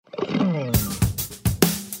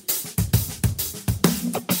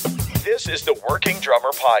This is the Working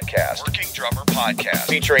Drummer Podcast. Working Drummer Podcast.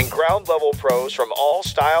 Featuring ground level pros from all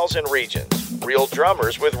styles and regions. Real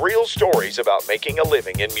drummers with real stories about making a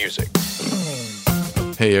living in music.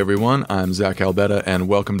 Hey everyone, I'm Zach Albetta and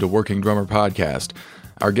welcome to Working Drummer Podcast.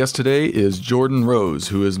 Our guest today is Jordan Rose,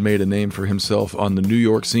 who has made a name for himself on the New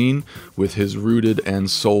York scene with his rooted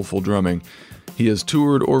and soulful drumming. He has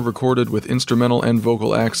toured or recorded with instrumental and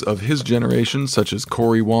vocal acts of his generation, such as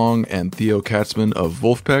Corey Wong and Theo Katzman of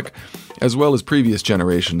Wolfpack, as well as previous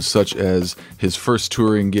generations, such as his first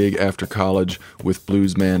touring gig after college with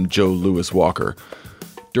bluesman Joe Louis Walker.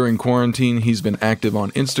 During quarantine, he's been active on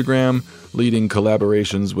Instagram, leading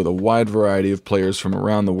collaborations with a wide variety of players from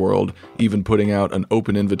around the world, even putting out an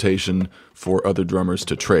open invitation for other drummers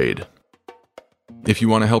to trade. If you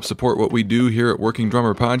want to help support what we do here at Working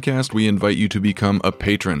Drummer Podcast, we invite you to become a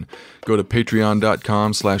patron. Go to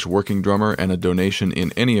patreon.com/workingdrummer, and a donation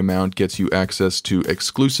in any amount gets you access to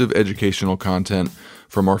exclusive educational content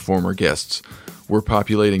from our former guests. We're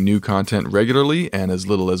populating new content regularly, and as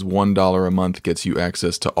little as $1 a month gets you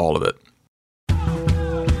access to all of it.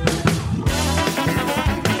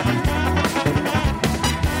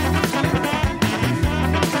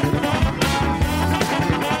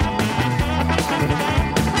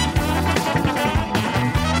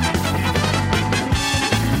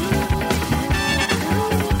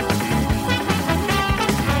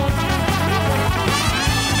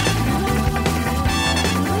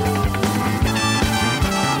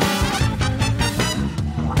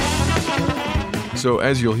 So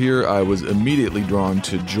as you'll hear, I was immediately drawn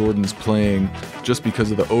to Jordan's playing just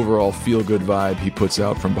because of the overall feel-good vibe he puts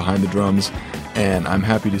out from behind the drums, and I'm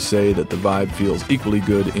happy to say that the vibe feels equally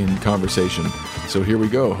good in conversation. So here we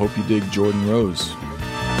go. Hope you dig Jordan Rose.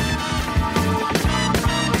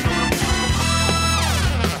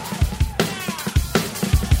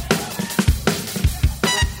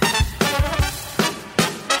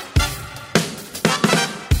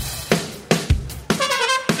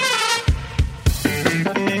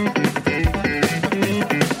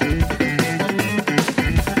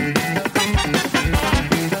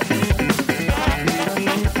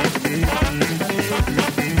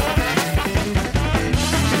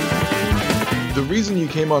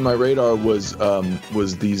 On my radar was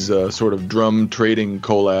these sort of drum trading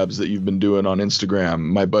collabs that you've been doing on Instagram.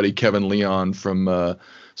 My buddy Kevin Leon from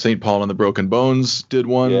St. Paul and the Broken Bones did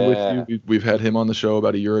one with you. We've had him on the show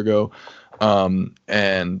about a year ago. Of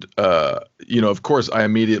course I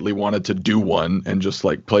immediately wanted to do one and just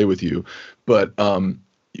like play with you. But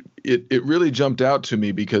it really jumped out to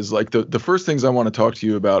me because like the first things I want to talk to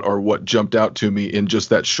you about are what jumped out to me in just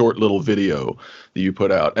that short little video that you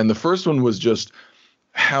put out. And the first one was just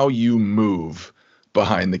how you move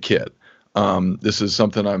behind the kit. This is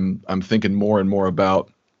something I'm thinking more and more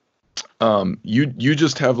about. You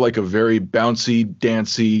just have like a very bouncy,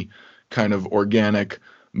 dancey kind of organic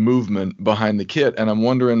movement behind the kit, and I'm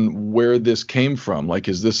wondering where this came from. Like,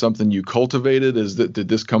 is this something you cultivated? Did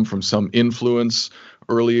this come from some influence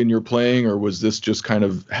early in your playing, or was this just kind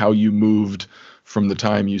of how you moved from the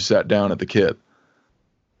time you sat down at the kit?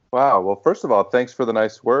 Wow. Well, first of all, thanks for the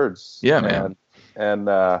nice words. Yeah, man. And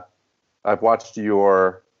I've watched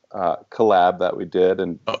your collab that we did,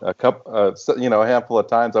 and a handful of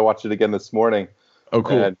times. I watched it again this morning. Oh,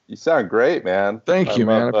 cool! And you sound great, man. Thank you,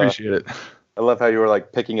 man. I appreciate it. I love how you were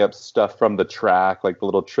like picking up stuff from the track, like the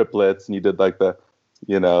little triplets, and you did like the,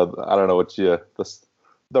 I don't know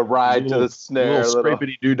the ride to the snare, little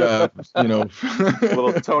scrapity doodah,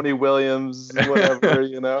 little Tony Williams, whatever,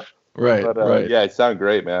 Right. But right. Yeah, you sound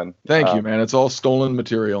great, man. Thank you, man. It's all stolen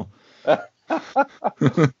material.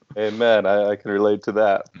 Amen. I can relate to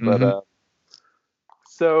that. Mm-hmm. But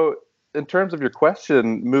so in terms of your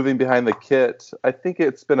question, moving behind the kit, I think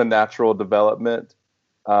it's been a natural development.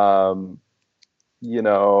 The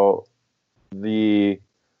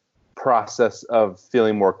process of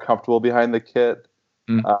feeling more comfortable behind the kit.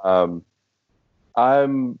 Mm-hmm.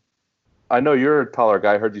 I know you're a taller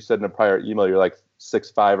guy. I heard you said in a prior email you're like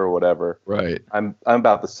 6'5" or whatever. Right. I'm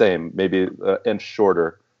about the same, maybe an inch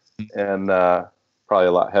shorter. And probably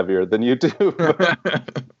a lot heavier than you do.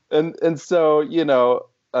 and so,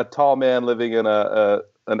 a tall man living in an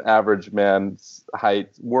average man's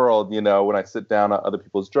height world, when I sit down at other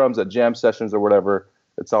people's drums at jam sessions or whatever,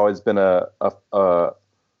 it's always been a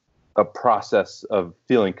process of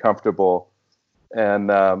feeling comfortable.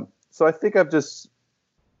 And so I think I've just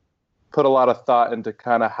put a lot of thought into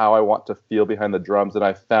kind of how I want to feel behind the drums. And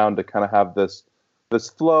I found to kind of have this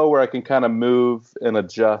flow where I can kind of move and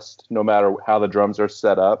adjust no matter how the drums are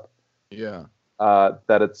set up. Yeah.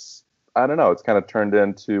 That I don't know, it's kind of turned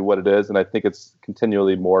into what it is, and I think it's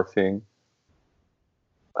continually morphing.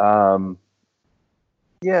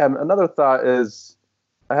 Yeah, and another thought is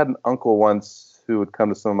I had an uncle once who would come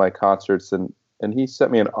to some of my concerts, and he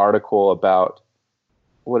sent me an article about,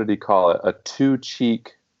 what did he call it? A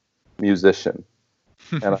two-cheek musician.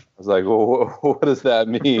 And I was like, well, what does that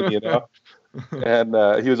mean, you know? And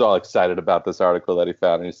he was all excited about this article that he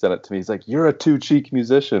found, and he sent it to me. He's like, "You're a two-cheek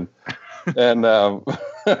musician." And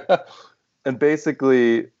and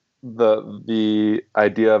basically the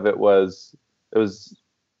idea of it was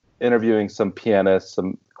interviewing some pianists,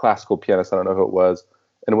 some classical pianists, I don't know who it was.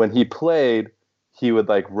 And when he played, he would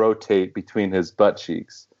like rotate between his butt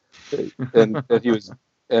cheeks. And he was,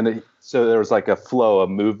 so there was like a flow, a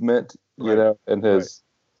movement, you know, in his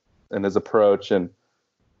approach. And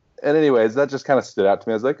anyways, that just kind of stood out to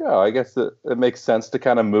me. I was like, oh, I guess it makes sense to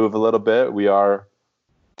kind of move a little bit. We are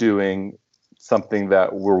doing something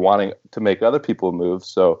that we're wanting to make other people move.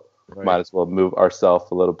 So might as well move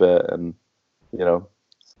ourselves a little bit. And, you know,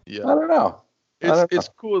 yeah, I don't know. It's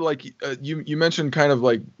cool. Like you mentioned, kind of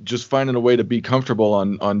like just finding a way to be comfortable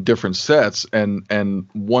on different sets, and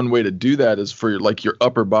one way to do that is for like your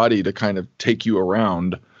upper body to kind of take you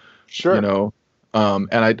around. Sure. You know,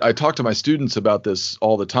 and I talk to my students about this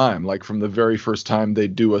all the time. Like from the very first time they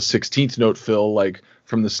do a 16th note fill, like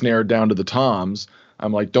from the snare down to the toms,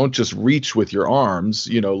 I'm like, don't just reach with your arms.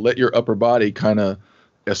 You know, let your upper body kind of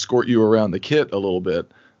escort you around the kit a little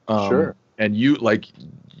bit. Sure. And you like.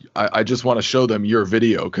 I just want to show them your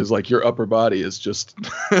video because like your upper body is just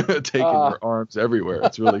taking your arms everywhere.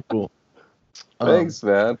 It's really cool. Thanks,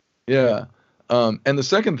 man. Yeah. And the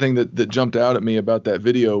second thing that jumped out at me about that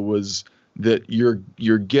video was that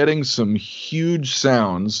you're getting some huge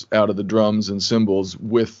sounds out of the drums and cymbals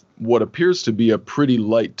with what appears to be a pretty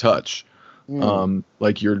light touch.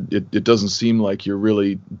 Like it doesn't seem like you're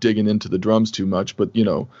really digging into the drums too much, but you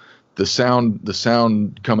know, the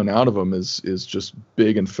sound coming out of them is just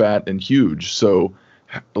big and fat and huge. So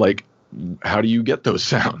like, how do you get those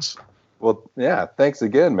sounds? Well, yeah, thanks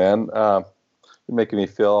again, man. You're making me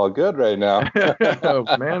feel all good right now.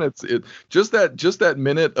 Oh, man, it's just that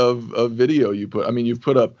minute of video you put. I mean, you've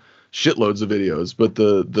put up shitloads of videos, but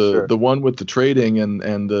the one with the trading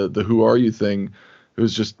and the Who Are You thing, it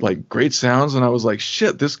was just like great sounds, and I was like,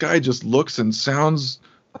 shit, this guy just looks and sounds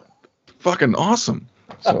fucking awesome.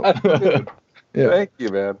 So, yeah. Thank you,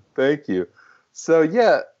 man. Thank you. So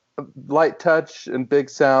yeah, light touch and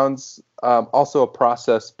big sounds, also a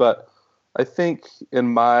process. But I think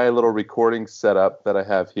in my little recording setup that I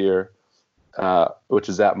have here, which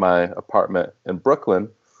is at my apartment in Brooklyn,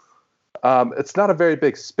 it's not a very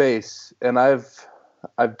big space, and I've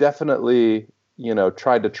definitely, you know,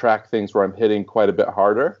 tried to track things where I'm hitting quite a bit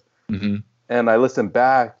harder. Mm-hmm. And I listen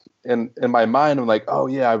back. And in my mind, I'm like, oh,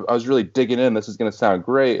 yeah, I was really digging in. This is going to sound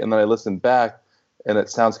great. And then I listen back, and it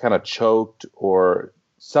sounds kind of choked, or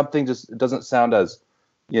something it doesn't sound as,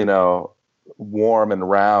 you know, warm and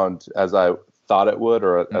round as I thought it would,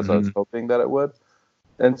 or as I was hoping that it would.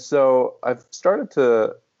 And so I've started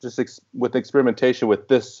to just with experimentation with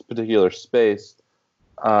this particular space,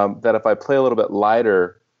 that if I play a little bit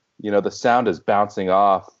lighter, you know, the sound is bouncing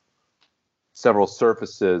off several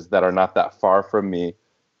surfaces that are not that far from me.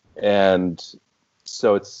 And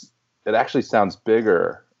so it actually sounds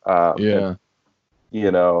bigger. Yeah. And,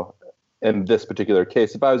 you know, in this particular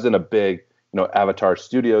case, if I was in a big, you know, Avatar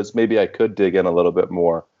Studios, maybe I could dig in a little bit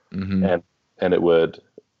more, and it would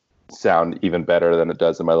sound even better than it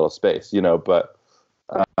does in my little space, you know. But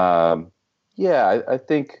yeah, I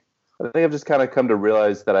think I've just kind of come to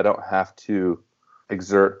realize that I don't have to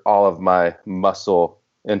exert all of my muscle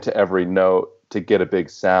into every note to get a big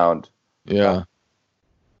sound. Yeah.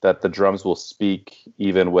 That the drums will speak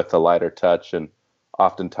even with a lighter touch, and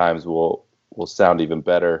oftentimes will sound even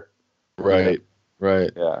better. Right.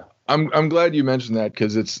 Yeah. I'm glad you mentioned that,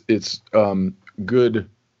 because it's good.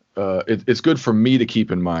 It's good for me to keep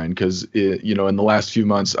in mind, because you know, in the last few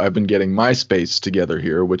months I've been getting my space together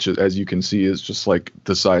here, which is, as you can see, is just like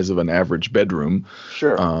the size of an average bedroom.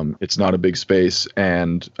 Sure. It's not a big space,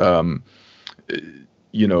 and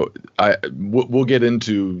you know, we'll get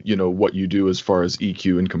into, you know, what you do as far as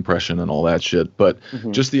EQ and compression and all that shit, but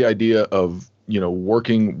just the idea of, you know,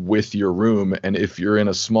 working with your room, and if you're in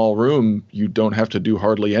a small room, you don't have to do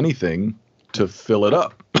hardly anything to fill it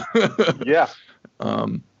up. Yeah.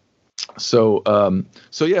 So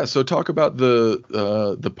talk about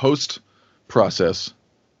the post process.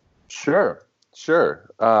 Sure.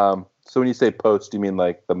 So when you say post, you mean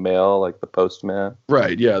like the mail, like the postman?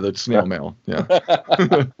 Right. Yeah. The snail mail. Yeah.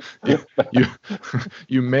 you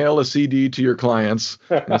you mail a CD to your clients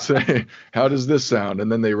and say, "How does this sound?"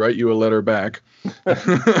 And then they write you a letter back.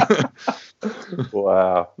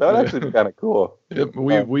 Wow, that would actually be kind of cool.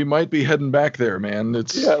 We might be heading back there, man.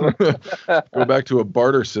 It's go back to a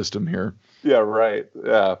barter system here. Yeah. Right.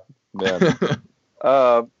 Yeah, man.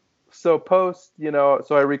 So post, so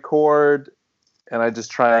I record and I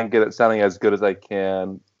just try and get it sounding as good as I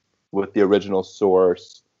can with the original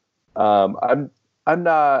source. I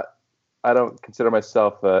don't consider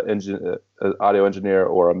myself an audio engineer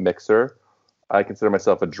or a mixer. I consider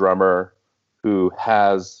myself a drummer who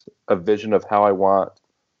has a vision of how I want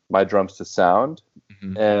my drums to sound.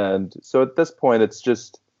 Mm-hmm. And so at this point, it's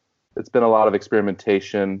been a lot of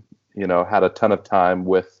experimentation, had a ton of time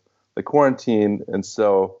with the quarantine. And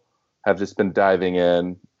so have just been diving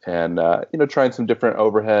in and, trying some different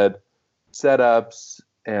overhead setups.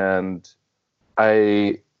 And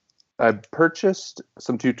I purchased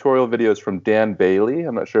some tutorial videos from Dan Bailey.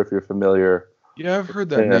 I'm not sure if you're familiar. Yeah, I've heard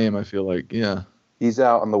that name, I feel like. Yeah. He's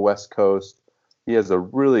out on the West Coast. He has a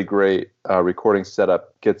really great recording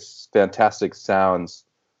setup, gets fantastic sounds.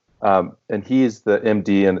 And he's the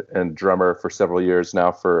MD and drummer for several years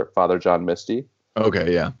now for Father John Misty.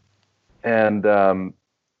 Okay, yeah.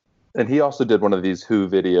 And he also did one of these Who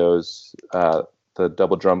videos, the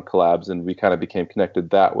double drum collabs, and we kind of became connected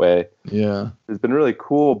that way. Yeah. It's been really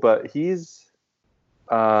cool, but he's,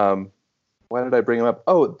 why did I bring him up?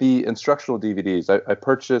 Oh, the instructional DVDs. I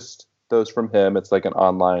purchased those from him. It's like an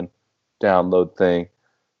online download thing,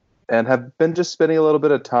 and have been just spending a little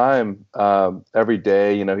bit of time every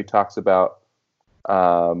day. He talks about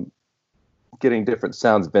getting different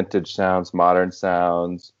sounds, vintage sounds, modern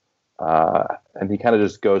sounds, and he kind of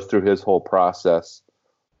just goes through his whole process.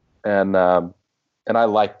 And I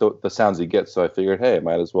like the sounds he gets, so I figured, hey, I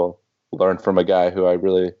might as well learn from a guy who I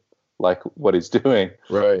really like what he's doing.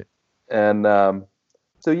 Right. And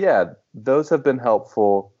so yeah, those have been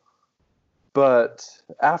helpful. But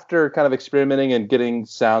after kind of experimenting and getting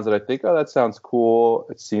sounds that I think, oh, that sounds cool,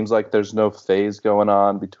 it seems like there's no phase going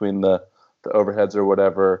on between the overheads or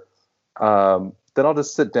whatever, then I'll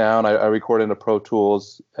just sit down. I record into Pro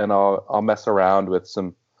Tools, and I'll mess around with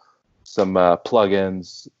some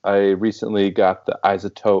plugins. I recently got the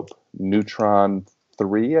iZotope Neutron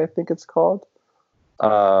 3, I think it's called,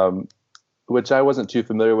 which I wasn't too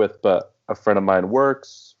familiar with, but a friend of mine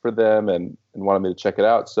works for them and wanted me to check it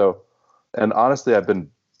out. So, and honestly, I've been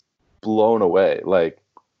blown away. Like,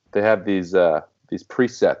 they have these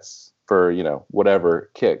presets for, whatever,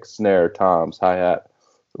 kick, snare, toms, hi-hat,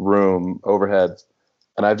 room, overheads.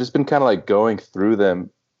 And I've just been kind of like going through them,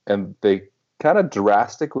 and they kind of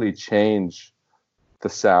drastically change the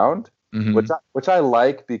sound, mm-hmm. which I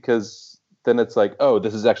like, because then it's like, oh,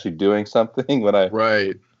 this is actually doing something when I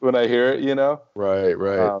hear it,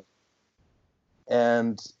 Right.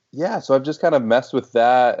 And yeah, so I've just kind of messed with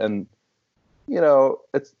that, and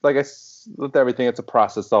it's like with everything, it's a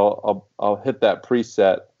process. I'll hit that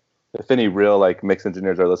preset. If any real mix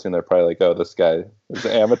engineers are listening, they're probably like, "Oh, this guy is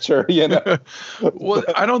an amateur," Well,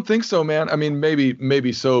 I don't think so, man. I mean,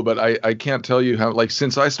 maybe so, but I can't tell you how.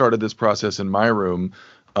 Since I started this process in my room,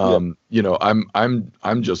 I'm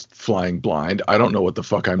just flying blind. I don't know what the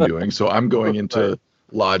fuck I'm doing, so I'm going into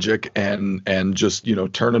Logic and just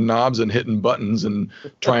turning knobs and hitting buttons and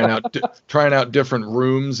trying out different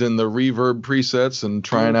rooms in the reverb presets and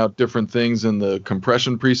trying out different things in the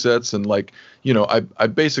compression presets, and I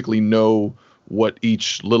basically know what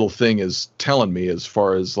each little thing is telling me as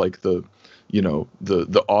far as the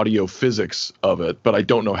audio physics of it, but I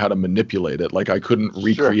don't know how to manipulate it. I couldn't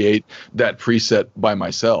recreate that preset by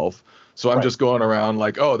myself. So I'm just going around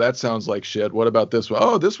oh, that sounds like shit. What about this one?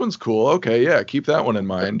 Oh, this one's cool. Okay, yeah, keep that one in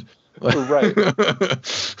mind. Right.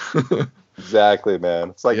 Exactly, man.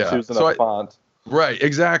 It's like choosing a font. Right,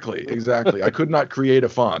 exactly. I could not create a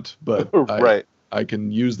font, but I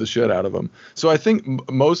can use the shit out of them. So I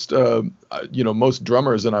think most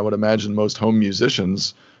drummers, and I would imagine most home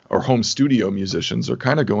musicians or home studio musicians, are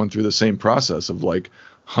kind of going through the same process of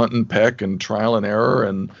hunt and peck and trial and error,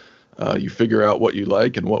 and you figure out what you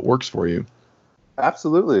like and what works for you.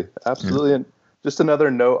 Absolutely. Yeah. And just another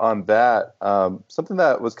note on that, something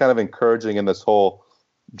that was kind of encouraging in this whole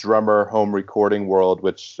drummer home recording world,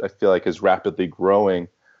 which I feel like is rapidly growing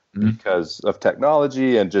because of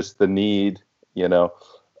technology and just the need,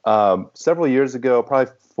 several years ago,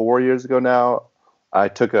 probably 4 years ago now, I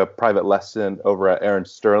took a private lesson over at Aaron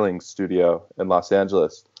Sterling's studio in Los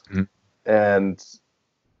Angeles. Mm-hmm.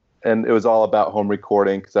 And it was all about home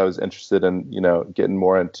recording, because I was interested in, getting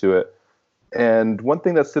more into it. And one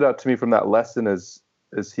thing that stood out to me from that lesson is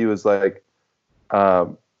he was like,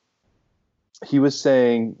 he was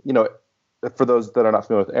saying, you know, for those that are not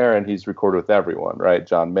familiar with Aaron, he's recorded with everyone, right?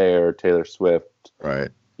 John Mayer, Taylor Swift, Right.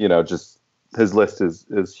 You know, just his list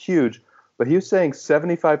is huge. But he was saying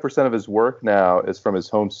 75% of his work now is from his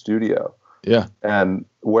home studio. Yeah. And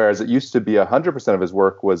whereas it used to be 100% of his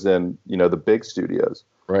work was in, you know, the big studios.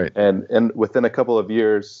 Right. And within a couple of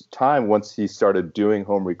years' time, once he started doing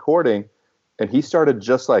home recording, and he started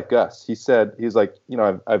just like us. He said, he's like, you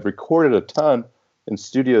know, I've recorded a ton in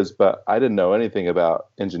studios, but I didn't know anything about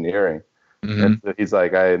engineering. Mm-hmm. And so he's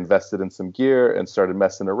like, I invested in some gear and started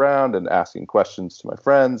messing around and asking questions to my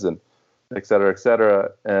friends and et cetera, et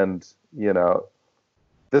cetera. And, you know,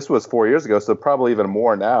 this was 4 years ago, so probably even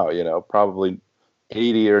more now, you know, probably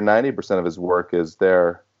 80 or 90% of his work is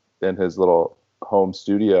there in his little home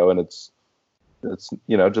studio. And it's,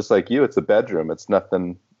 you know, just like you, it's a bedroom. It's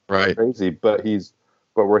nothing Right. crazy, but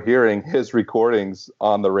we're hearing his recordings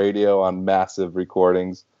on the radio, on massive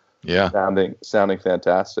recordings. Yeah. Sounding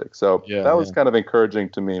fantastic. So that was kind of encouraging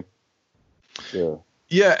to me. Yeah.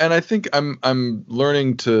 Yeah, and I think I'm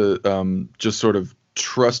learning to just sort of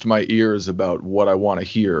trust my ears about what I want to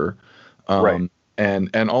hear, Right.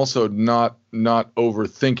 and also not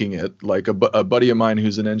overthinking it. Like a buddy of mine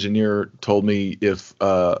who's an engineer told me, if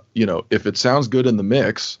you know, if it sounds good in the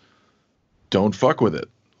mix, don't fuck with it.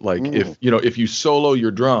 Like if you solo your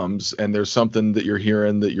drums and there's something that you're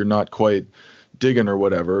hearing that you're not quite digging or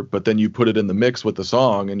whatever, but then you put it in the mix with the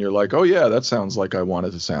song and you're like, oh yeah, that sounds like I want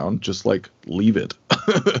it to sound, just like leave it.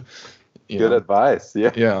 Good advice. Yeah.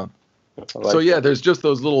 Yeah. So yeah, there's just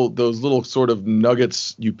those little sort of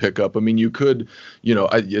nuggets you pick up. I mean, you could, you know,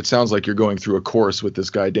 it sounds like you're going through a course with this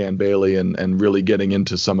guy Dan Bailey and really getting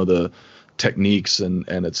into some of the techniques and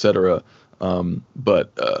et cetera.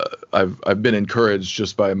 But I've been encouraged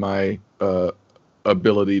just by my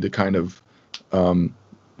ability to kind of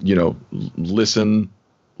you know, listen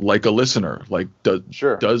like a listener. Like,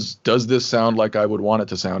 does this sound like I would want it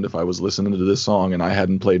to sound if I was listening to this song and I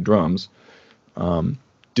hadn't played drums?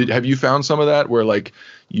 Have you found some of that where like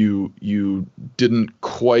you didn't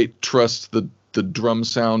quite trust the drum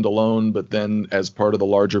sound alone, but then as part of the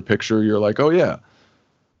larger picture, you're like, oh yeah.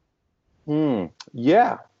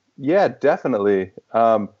 Yeah, definitely.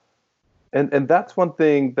 And that's one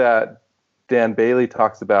thing that Dan Bailey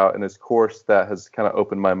talks about in his course that has kind of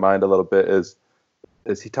opened my mind a little bit is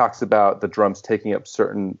he talks about the drums taking up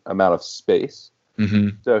certain amount of space. Mm-hmm.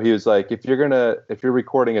 So he was like, if you're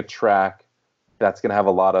recording a track that's going to have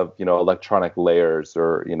a lot of, you know, electronic layers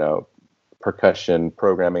or, you know, percussion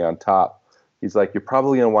programming on top, he's like, you're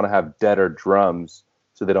probably going to want to have deader drums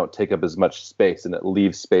so they don't take up as much space and it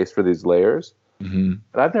leaves space for these layers. Mm-hmm.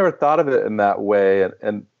 And I've never thought of it in that way.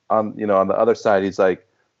 And on, you know, on the other side, he's like,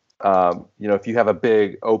 you know, if you have a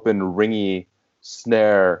big open ringy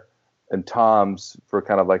snare and toms for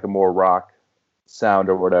kind of like a more rock sound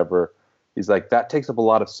or whatever, he's like, that takes up a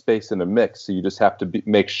lot of space in a mix. So you just have to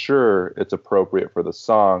make sure it's appropriate for the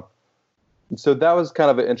song. And so that was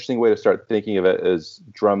kind of an interesting way to start thinking of it, as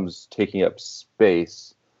drums taking up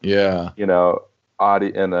space. Yeah. You know,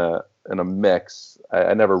 audio in a mix.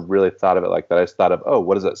 I never really thought of it like that. I just thought of, oh,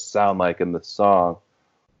 what does it sound like in the song?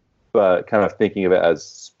 But kind of thinking of it as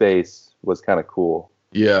space was kind of cool.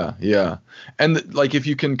 Yeah, yeah. And like if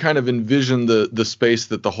you can kind of envision the space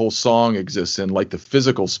that the whole song exists in, like the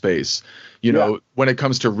physical space, you know, when it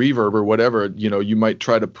comes to reverb or whatever, you know, you might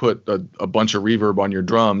try to put a bunch of reverb on your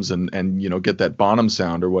drums and you know, get that Bonham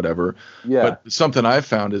sound or whatever. Yeah. But something I've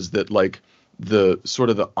found is that like the sort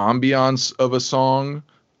of the ambiance of a song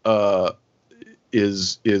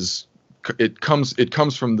it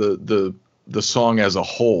comes from the song as a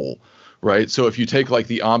whole, right? So if you take like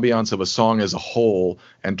the ambiance of a song as a whole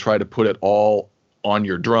and try to put it all on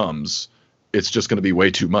your drums, it's just going to be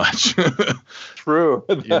way too much. True.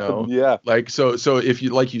 You know? Yeah. Like, so if you,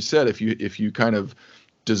 like you said, if you kind of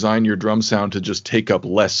design your drum sound to just take up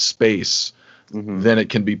less space, then it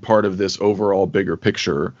can be part of this overall bigger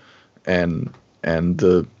picture, and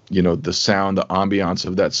the, you know, the sound, the ambiance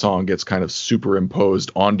of that song gets kind of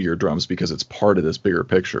superimposed onto your drums because it's part of this bigger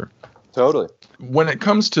picture. Totally. When it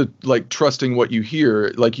comes to like trusting what you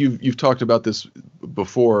hear, like you've talked about this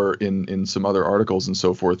before in some other articles and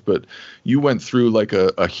so forth, but you went through like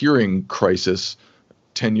a hearing crisis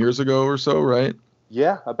 10 years ago or so, right?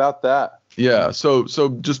 Yeah, about that. Yeah. So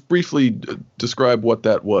just briefly describe what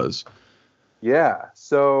that was. Yeah.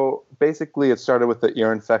 So basically it started with the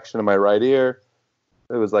ear infection in my right ear.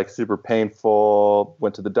 It was like super painful.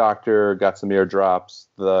 Went to the doctor, got some ear drops.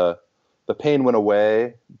 The pain went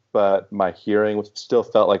away, but my hearing still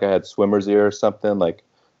felt like I had swimmer's ear or something. Like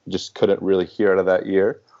just couldn't really hear out of that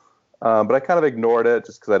ear. But I kind of ignored it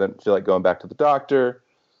just because I didn't feel like going back to the doctor.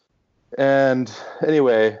 And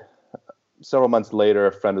anyway, several months later,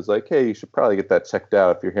 a friend was like, hey, you should probably get that checked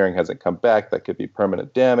out. If your hearing hasn't come back, that could be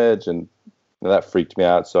permanent damage. And that freaked me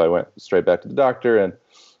out. So I went straight back to the doctor, and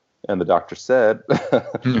the doctor said,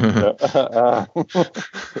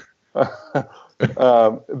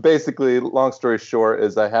 basically, long story short,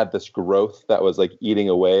 is I had this growth that was like eating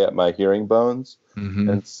away at my hearing bones. Mm-hmm.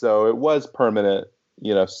 And so it was permanent,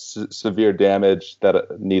 severe damage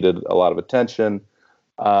that needed a lot of attention.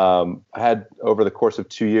 I had, over the course of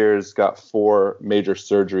 2 years, got 4 major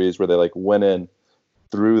surgeries where they like went in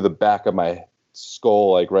through the back of my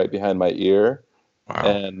skull, like right behind my ear. Wow.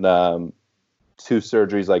 And 2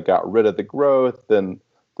 surgeries, like got rid of the growth. Then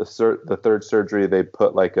the third surgery, they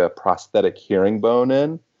put like a prosthetic hearing bone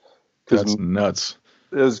in. That's nuts.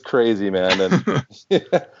 It was crazy, man. And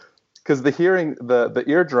because the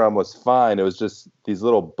eardrum was fine. It was just these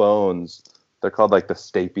little bones. They're called like the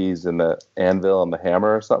stapes and the anvil and the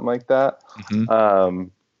hammer or something like that. Mm-hmm.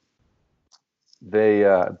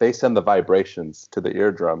 They send the vibrations to the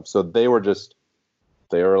eardrum. So they were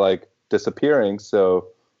like disappearing. So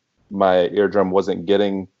my eardrum wasn't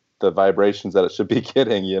getting the vibrations that it should be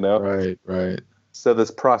getting, Right. So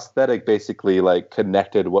this prosthetic basically like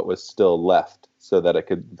connected what was still left so that it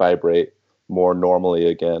could vibrate more normally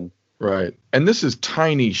again. Right. And this is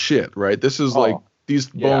tiny shit, right? This is like, these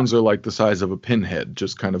bones are like the size of a pinhead,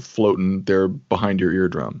 just kind of floating there behind your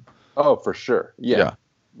eardrum. Oh, for sure. Yeah.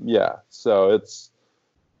 So it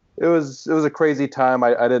was a crazy time.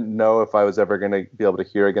 I didn't know if I was ever going to be able to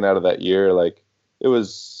hear again out of that ear. Like it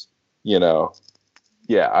was,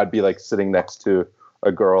 I'd be like sitting next to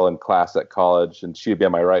a girl in class at college, and she'd be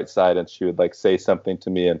on my right side, and she would like say something to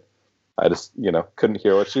me, and I just, couldn't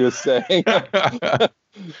hear what she was saying.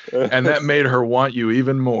 And that made her want you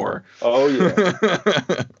even more. Oh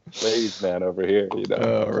yeah. Ladies man over here,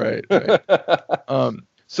 Oh, right.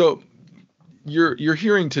 So your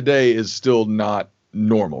hearing today is still not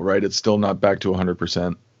normal, right? It's still not back to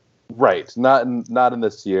 100%. Right. Not in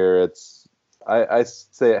this year. I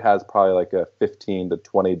say it has probably like a 15 to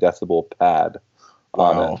 20 decibel pad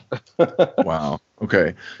on it. Wow.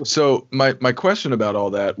 Okay. So my question about all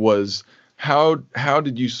that was, how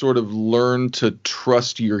did you sort of learn to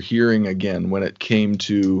trust your hearing again when it came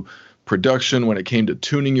to production, when it came to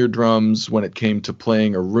tuning your drums, when it came to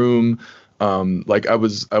playing a room? Like I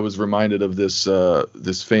was reminded of this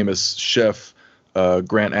famous chef,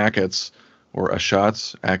 Grant Achatz, or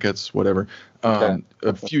Achatz, whatever.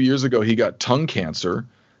 A few years ago, he got tongue cancer,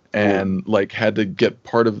 and like had to get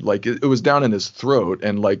part of like it was down in his throat,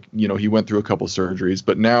 and like he went through a couple surgeries,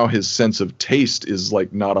 but now his sense of taste is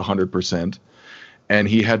like not 100%, and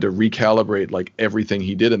he had to recalibrate like everything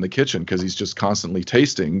he did in the kitchen because he's just constantly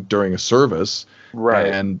tasting during a service. Right.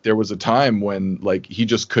 And there was a time when like he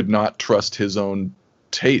just could not trust his own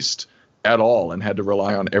taste at all and had to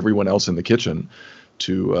rely on everyone else in the kitchen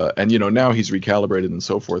to and now he's recalibrated and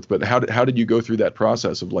so forth. But how did you go through that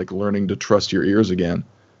process of like learning to trust your ears again?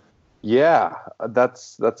 Yeah,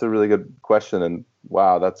 that's a really good question, and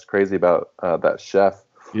wow, that's crazy about that chef.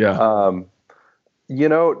 Yeah.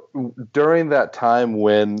 During that time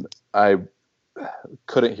when I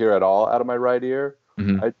couldn't hear at all out of my right ear,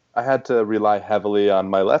 mm-hmm. I had to rely heavily on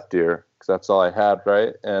my left ear because that's all I had,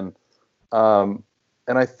 right? And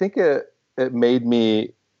I think it made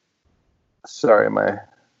me. Sorry, my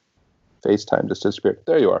FaceTime just disappeared.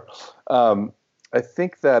 There you are. I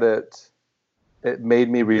think that it made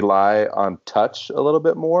me rely on touch a little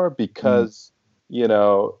bit more because,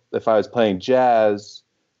 if I was playing jazz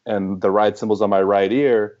and the ride cymbals on my right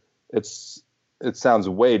ear, it sounds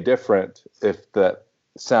way different if that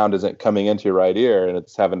sound isn't coming into your right ear and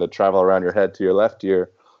it's having to travel around your head to your left ear,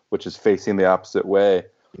 which is facing the opposite way.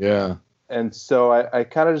 Yeah. And so I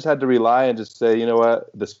kind of just had to rely and just say, you know what,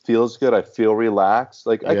 this feels good. I feel relaxed.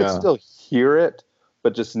 Like I could still hear it,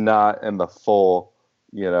 but just not in the full,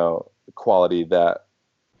 quality that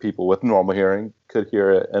people with normal hearing could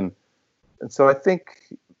hear it. And so I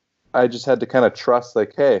think I just had to kind of trust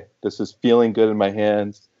like, hey, this is feeling good in my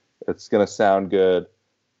hands. It's going to sound good.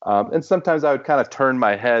 And sometimes I would kind of turn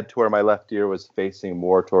my head to where my left ear was facing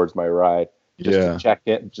more towards my right, just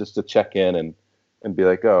to check in and be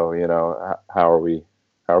like, oh, how are we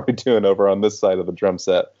doing over on this side of the drum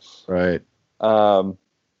set? Right. But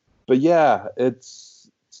yeah, it's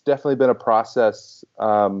definitely been a process.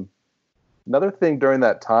 Another thing during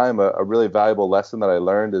that time, a really valuable lesson that I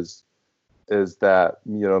learned is that,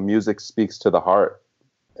 music speaks to the heart.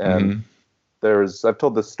 And I've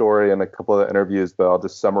told this story in a couple of interviews, but I'll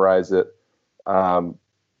just summarize it.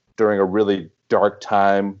 During a really dark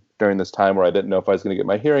time during this time where I didn't know if I was going to get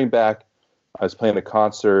my hearing back. I was playing a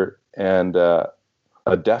concert, and a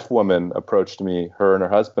deaf woman approached me. Her and her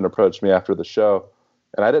husband approached me after the show,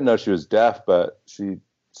 and I didn't know she was deaf, but she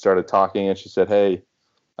started talking, and she said, "Hey,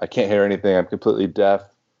 I can't hear anything. I'm completely deaf.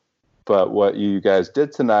 But what you guys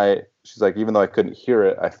did tonight," she's like, "even though I couldn't hear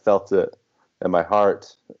it, I felt it in my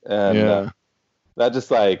heart." And that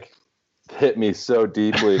just like hit me so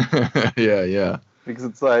deeply. Yeah. Because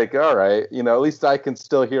it's like, all right, at least I can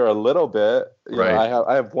still hear a little bit. I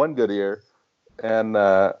have one good ear, and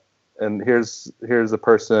here's a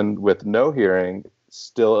person with no hearing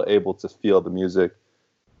still able to feel the music,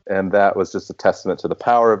 and that was just a testament to the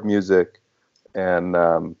power of music, and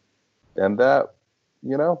that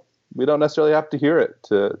we don't necessarily have to hear it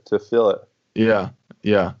to feel it.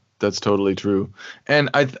 Yeah, that's totally true.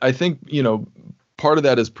 And I think part of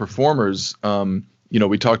that is performers.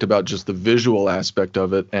 We talked about just the visual aspect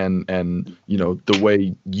of it, and the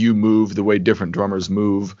way you move, the way different drummers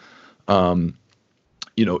move.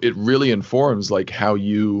 It really informs like how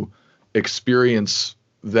you experience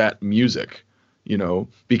that music.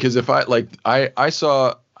 Because if I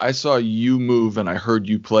saw you move and I heard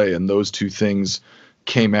you play, and those two things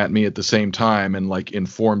came at me at the same time and like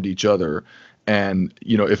informed each other. And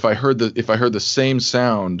if I heard the same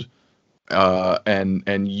sound,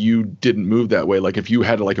 and you didn't move that way, like if you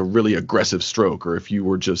had like a really aggressive stroke, or if you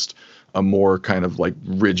were just a more kind of like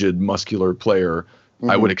rigid muscular player,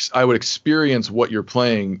 I would experience what you're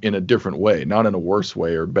playing in a different way, not in a worse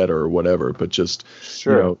way or better or whatever, but just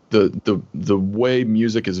the way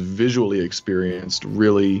music is visually experienced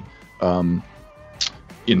really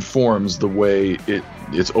informs the way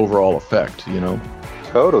its overall effect.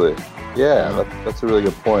 Totally. Yeah, that's a really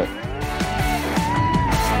good point.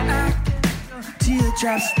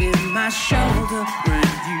 Teardrops in my shoulder when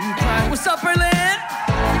you cry. What's up, Berlin?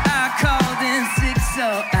 I called in sick so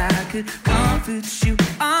I could comfort you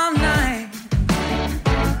all night.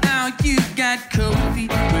 Now you got cold feet,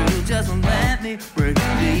 well, just let me break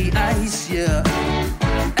the ice, yeah.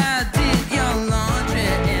 I did your laundry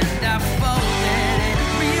and I folded it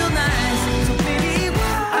real nice. So baby,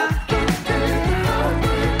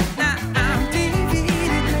 now I'm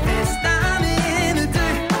defeated, this time in the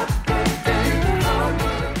dirt.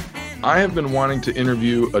 I have been wanting to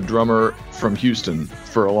interview a drummer from Houston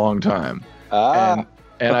for a long time.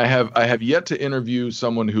 And I have yet to interview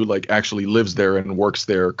someone who like actually lives there and works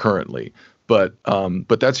there currently. But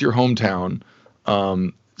that's your hometown.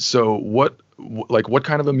 So what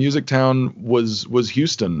kind of a music town was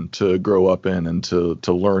Houston to grow up in and to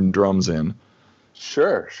learn drums in?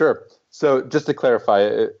 Sure. So just to clarify,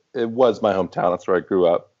 it was my hometown. That's where I grew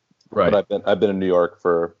up. Right. But I've been in New York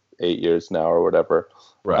for 8 years now or whatever.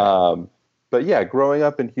 Right. But yeah, growing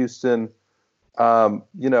up in Houston,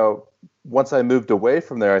 once I moved away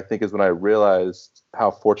from there, I think is when I realized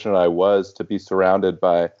how fortunate I was to be surrounded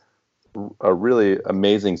by a really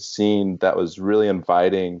amazing scene that was really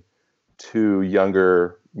inviting to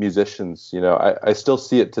younger musicians. I still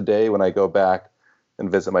see it today when I go back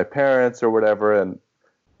and visit my parents or whatever, and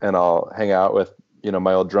I'll hang out with,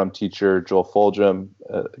 my old drum teacher, Joel Foldrum,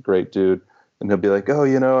 a great dude. And he'll be like, "Oh,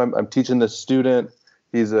 I'm teaching this student.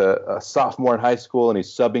 He's a sophomore in high school and he's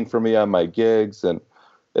subbing for me on my gigs." And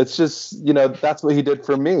it's just, that's what he did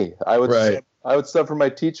for me. I would sub for my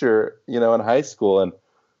teacher, in high school, and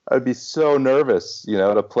I would be so nervous,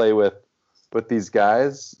 to play with these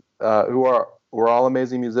guys who were all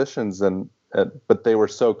amazing musicians, but they were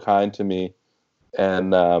so kind to me.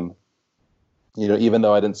 And, even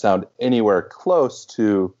though I didn't sound anywhere close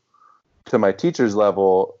to my teacher's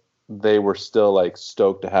level, they were still like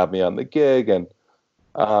stoked to have me on the gig. And,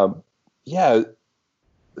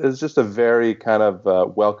 it was just a very kind of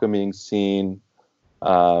welcoming scene.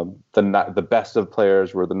 The best of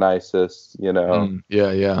players were the nicest,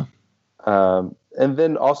 Yeah. And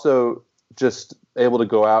then also just able to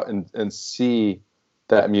go out and see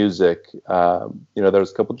that music. There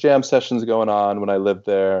was a couple jam sessions going on when I lived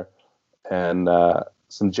there, and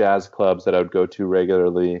some jazz clubs that I would go to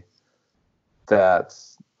regularly. That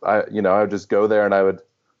I would just go there and I would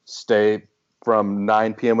stay from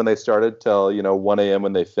 9 p.m. when they started till 1 a.m.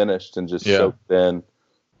 when they finished, and just soaked in.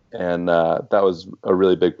 And that was a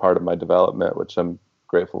really big part of my development, which I'm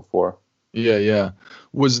grateful for. Yeah.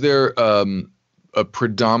 Was there a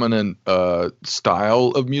predominant style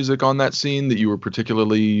of music on that scene that you were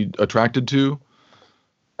particularly attracted to?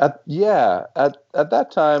 At that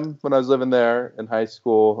time when I was living there in high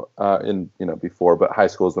school, before, but high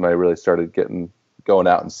school is when I really started going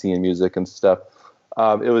out and seeing music and stuff.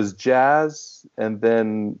 It was jazz, and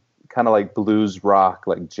then kind of like blues rock,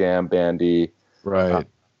 like jam bandy. Right.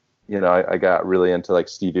 I got really into like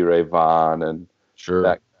Stevie Ray Vaughan and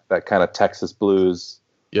Sure. that kind of Texas blues.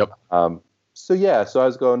 Yep. So I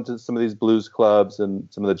was going to some of these blues clubs and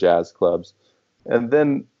some of the jazz clubs. And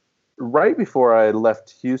then right before I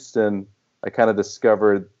left Houston, I kind of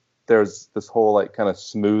discovered there's this whole like kind of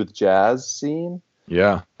smooth jazz scene.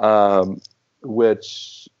 Yeah.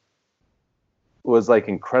 Which was like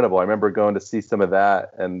incredible. I remember going to see some of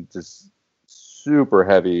that and just super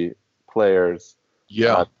heavy players.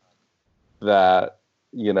 Yeah. That,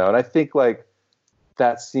 and I think like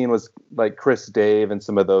that scene was like Chris Dave and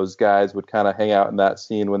some of those guys would kind of hang out in that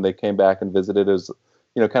scene when they came back and visited. It was,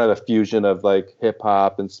 kind of a fusion of like hip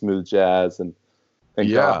hop and smooth jazz and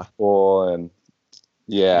gospel and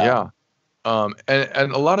yeah. And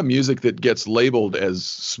a lot of music that gets labeled as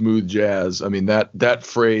smooth jazz. I mean, that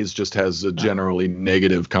phrase just has a generally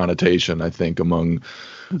negative connotation, I think, among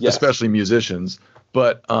especially musicians.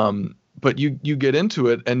 But you get into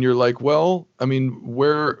it and you're like, well, I mean,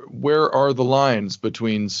 where are the lines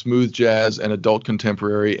between smooth jazz and adult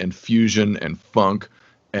contemporary and fusion and funk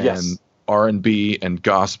and R&B and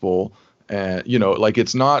gospel? And like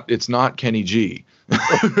it's not Kenny G.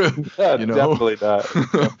 Definitely not.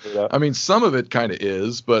 I mean, some of it kind of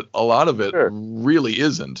is, but a lot of it really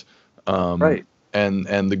isn't. Right.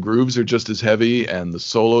 And the grooves are just as heavy, and the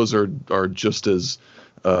solos are just as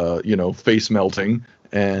face melting.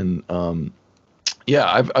 And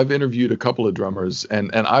I've interviewed a couple of drummers,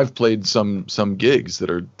 and I've played some gigs that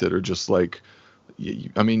are just like,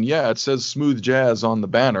 I mean, it says smooth jazz on the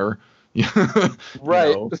banner.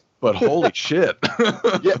 Right. But holy shit.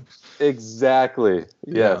 Yeah, exactly.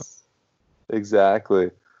 Yes,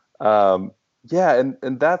 exactly. And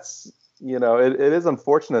that's, it is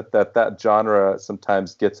unfortunate that genre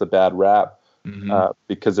sometimes gets a bad rap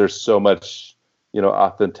because there's so much,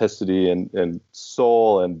 authenticity and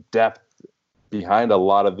soul and depth behind a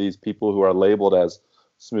lot of these people who are labeled as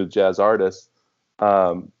smooth jazz artists.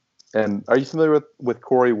 And are you familiar with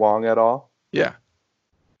Corey Wong at all? Yeah.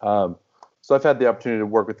 So I've had the opportunity to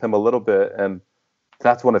work with him a little bit, and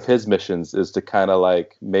that's one of his missions is to kind of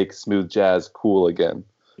like make smooth jazz cool again.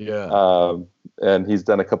 Yeah. And he's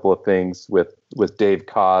done a couple of things with Dave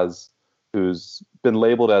Koz, who's been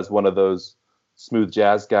labeled as one of those smooth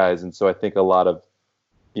jazz guys. And so I think a lot of,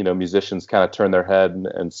 musicians kind of turn their head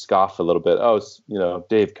and scoff a little bit. Oh,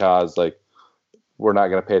 Dave Koz, like, we're not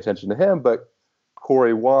going to pay attention to him. But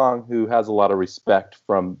Corey Wong, who has a lot of respect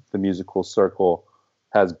from the musical circle,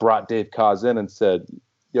 has brought Dave Koz in and said,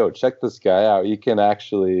 yo, check this guy out.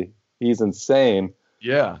 He's insane.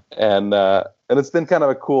 Yeah. And it's been kind of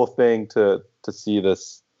a cool thing to see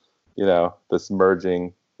this, this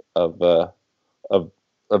merging of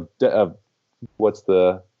what's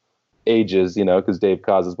the ages, because Dave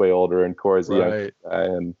Koz is way older and Corey's a young guy.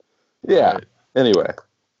 And anyway.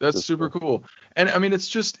 That's super cool. And I mean,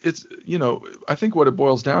 it's I think what it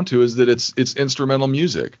boils down to is that it's instrumental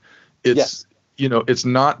music. It's, it's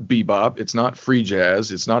not bebop. It's not free jazz.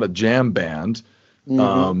 It's not a jam band.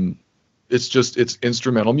 Mm-hmm. It's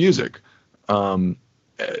instrumental music. And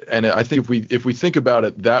I think if we think about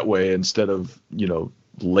it that way, instead of,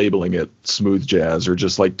 labeling it smooth jazz or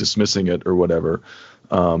just like dismissing it or whatever,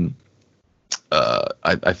 I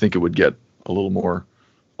think it would get a little more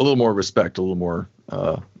respect, a little more,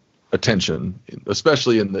 attention,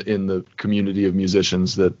 especially in the community of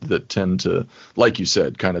musicians that tend to, like you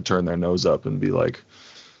said, kind of turn their nose up and be like,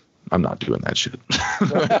 I'm not doing that shit.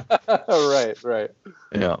 Right.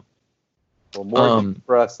 Yeah. Well, more gigs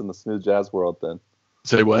for us in the smooth jazz world then.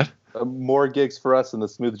 Say what? More gigs for us in the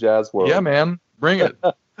smooth jazz world. Yeah, man. Bring it.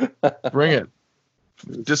 Bring it.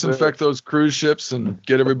 Disinfect those cruise ships and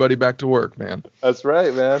get everybody back to work, man. That's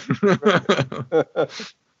right, man.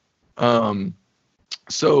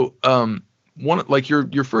 So, one, like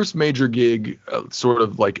your first major gig, sort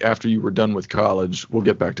of like after you were done with college, we'll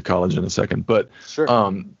get back to college in a second, but sure.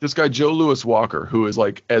 This guy, Joe Louis Walker, who is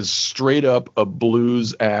like as straight up a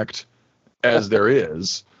blues act as there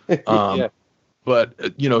is. Yeah. But,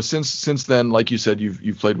 since then, like you said,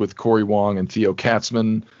 you've played with Corey Wong and Theo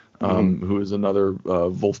Katzman, who is another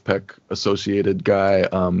Wolfpack associated guy,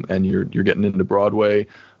 and you're getting into Broadway.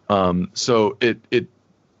 So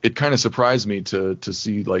it kind of surprised me to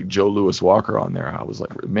see like Joe Louis Walker on there. I was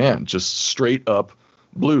like, man, just straight up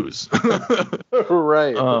blues.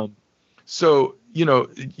 Right. So,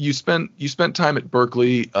 you spent time at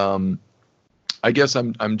Berklee. I guess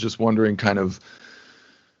I'm just wondering, kind of,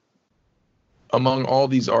 among all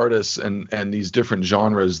these artists and these different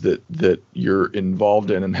genres that you're involved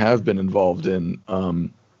in and have been involved in,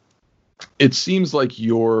 it seems like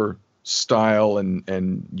your style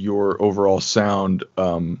and your overall sound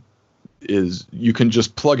is you can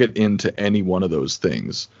just plug it into any one of those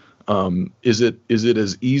things. Is it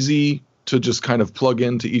as easy to just kind of plug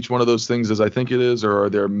into each one of those things as I think it is, or are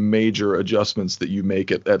there major adjustments that you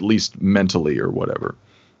make at least mentally or whatever?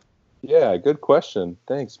 Yeah, good question.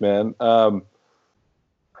 Thanks, man. I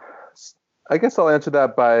guess I'll answer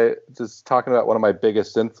that by just talking about one of my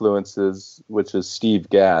biggest influences, which is Steve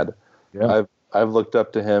Gadd. Yeah. I've looked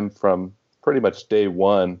up to him from pretty much day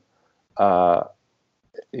one, when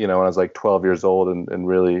I was like 12 years old and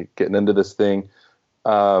really getting into this thing,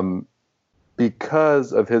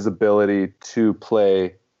 because of his ability to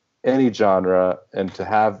play any genre and to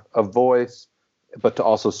have a voice, but to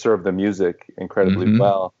also serve the music incredibly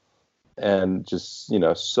well. And just,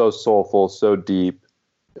 so soulful, so deep.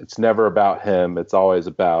 It's never about him. It's always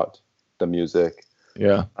about the music.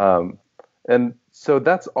 Yeah. And so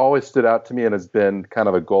that's always stood out to me and has been kind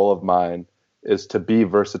of a goal of mine, is to be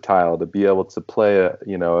versatile, to be able to play a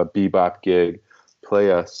bebop gig, play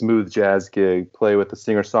a smooth jazz gig, play with a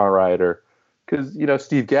singer-songwriter. Because,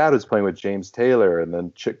 Steve Gadd was playing with James Taylor and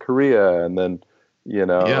then Chick Corea and then,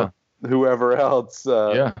 whoever else.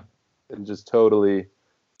 And just totally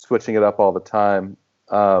switching it up all the time.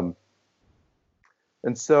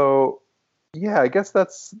 And so, I guess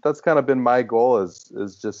that's kind of been my goal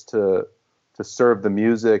is just to serve the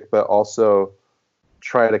music, but also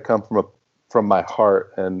try to come from my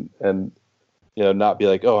heart and not be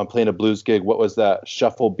like, oh, I'm playing a blues gig. What was that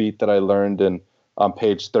shuffle beat that I learned on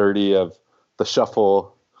page 30 of the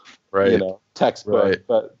shuffle, textbook?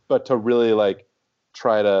 Right. But to really like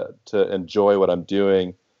try to enjoy what I'm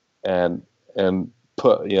doing and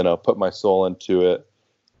put my soul into it.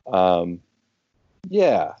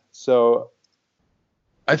 So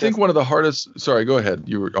I think one of the hardest, sorry, go ahead.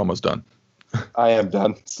 You were almost done. I am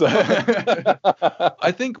done. So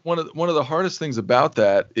I think one of the hardest things about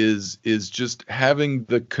that is just having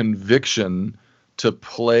the conviction to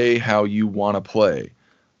play how you want to play.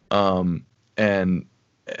 And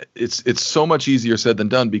it's so much easier said than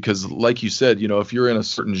done, because like you said, if you're in a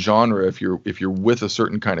certain genre, if you're with a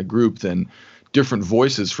certain kind of group, then different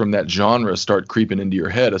voices from that genre start creeping into your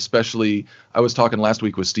head. Especially, I was talking last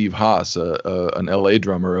week with Steve Haas, an LA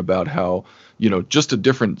drummer, about how, just a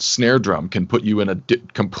different snare drum can put you in a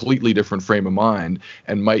completely different frame of mind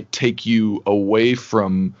and might take you away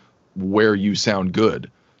from where you sound good,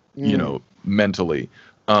 mentally.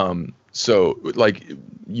 So like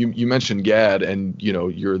you mentioned Gadd, and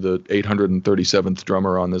you're the 837th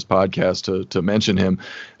drummer on this podcast to mention him.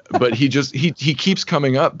 But he keeps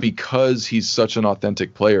coming up because he's such an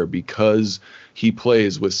authentic player, because he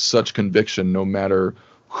plays with such conviction no matter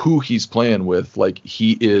who he's playing with. Like,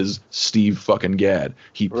 he is Steve fucking Gadd.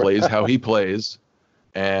 He plays how he plays,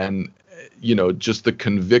 and just the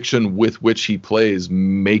conviction with which he plays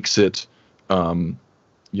makes it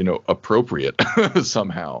appropriate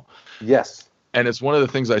somehow. Yes. And it's one of the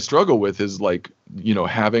things I struggle with is like,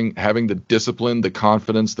 having the discipline, the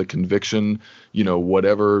confidence, the conviction,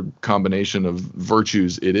 whatever combination of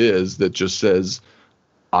virtues it is that just says,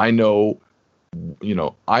 I know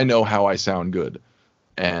how I sound good,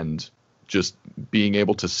 and just being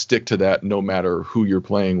able to stick to that no matter who you're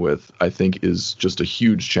playing with, I think is just a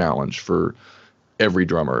huge challenge for every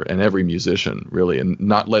drummer and every musician, really, and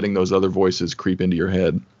not letting those other voices creep into your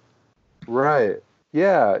head. Right.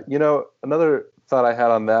 Yeah. Another thought I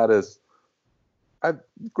had on that is,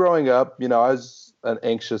 growing up, I was an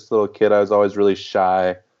anxious little kid. I was always really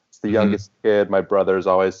shy. It's the youngest kid. My brothers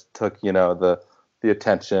always took, the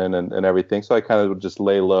attention and everything. So I kind of would just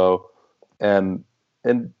lay low, and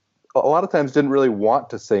a lot of times didn't really want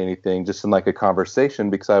to say anything just in like a conversation,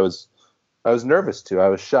 because I was nervous too. I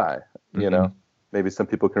was shy, maybe some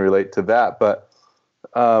people can relate to that, but,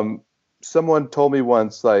 someone told me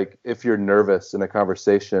once, like, if you're nervous in a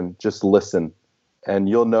conversation, just listen, and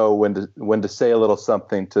you'll know when to say a little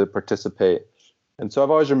something to participate. And so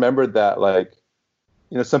I've always remembered that, like,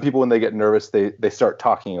 some people, when they get nervous, they start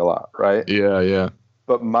talking a lot, right? Yeah.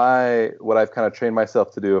 But what I've kind of trained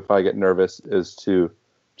myself to do if I get nervous is to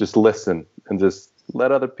just listen and just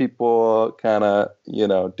let other people kind of,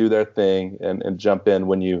 do their thing and jump in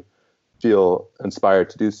when you feel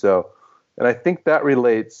inspired to do so. And I think that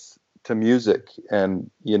relates to music. And,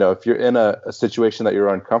 if you're in a situation that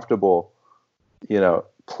you're uncomfortable,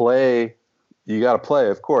 play, you got to play,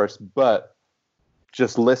 of course, but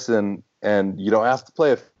just listen, and you don't have to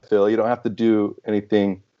play a fill. You don't have to do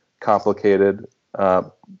anything complicated.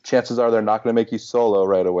 Chances are they're not going to make you solo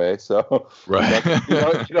right away. So right.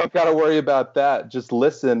 you don't got to worry about that. Just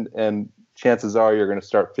listen, and chances are you're going to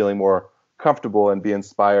start feeling more comfortable and be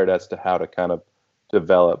inspired as to how to kind of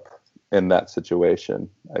develop in that situation,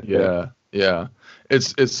 I think. Yeah.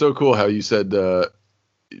 It's so cool how you said,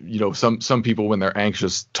 some people when they're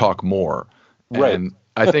anxious talk more. Right. And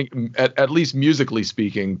I think at least musically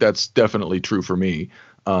speaking, that's definitely true for me.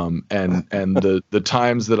 And the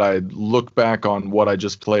times that I look back on what I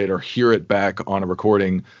just played or hear it back on a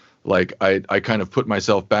recording, like I kind of put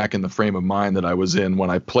myself back in the frame of mind that I was in when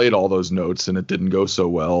I played all those notes and it didn't go so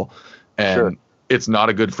well. And Sure. it's not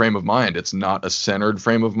a good frame of mind. It's not a centered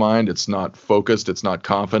frame of mind. It's not focused. It's not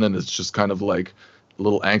confident. It's just kind of like a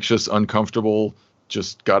little anxious, uncomfortable.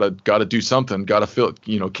 Just gotta do something. Gotta feel,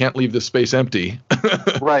 can't leave this space empty.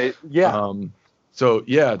 Right. Yeah. So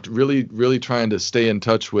yeah, really, really trying to stay in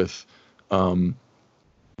touch with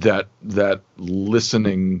that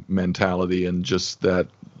listening mentality and just that,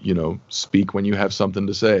 speak when you have something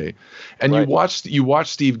to say. And Right. you watch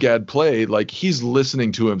Steve Gadd play, like he's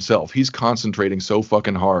listening to himself. He's concentrating so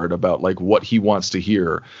fucking hard about like what he wants to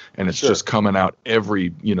hear, and it's Sure. just coming out every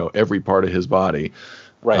part of his body.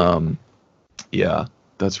 Right. Yeah,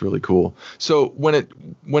 that's really cool. So when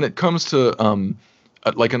it comes to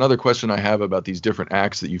like another question I have about these different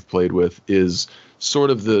acts that you've played with is sort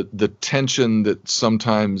of the tension that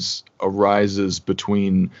sometimes arises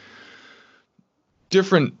between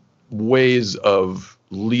different ways of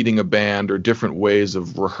leading a band or different ways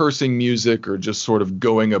of rehearsing music or just sort of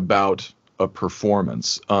going about a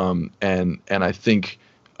performance. And I think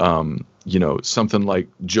something like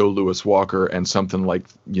Joe Louis Walker and something like,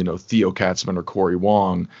 Theo Katzman or Corey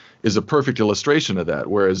Wong is a perfect illustration of that.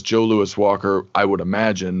 Whereas Joe Louis Walker, I would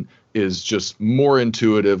imagine, is just more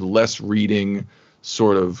intuitive, less reading,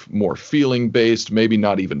 sort of more feeling based, maybe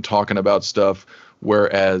not even talking about stuff.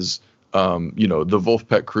 Whereas, the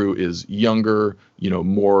Vulfpeck Crew is younger,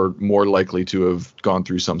 more likely to have gone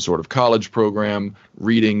through some sort of college program,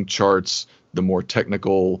 reading charts, the more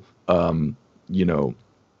technical,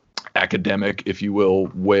 academic, if you will,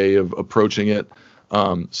 way of approaching it.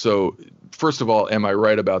 So first of all, am I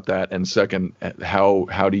right about that? And second,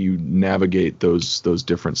 how do you navigate those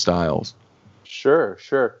different styles? Sure.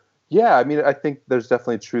 Yeah, I mean, I think there's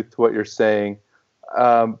definitely truth to what you're saying.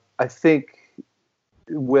 I think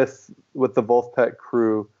with the Vulfpeck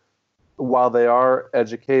Crew, while they are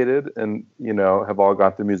educated and have all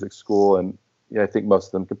gone through music school, and I think most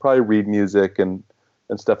of them could probably read music and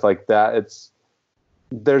stuff like that,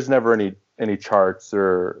 there's never any charts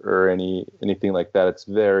or anything like that. It's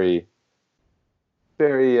very,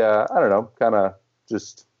 very I don't know, kind of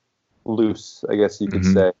just loose, I guess you could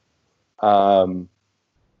say.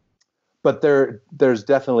 But there's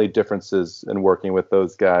definitely differences in working with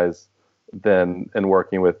those guys than in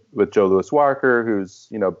working with Joe Louis Walker, who's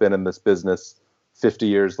been in this business 50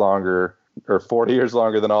 years longer or 40 years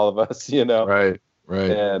longer than all of us, Right.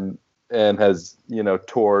 and has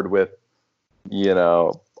toured with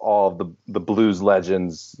all of the blues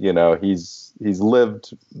legends. He's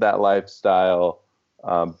lived that lifestyle,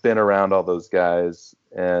 been around all those guys,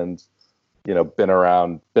 and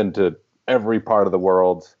been to every part of the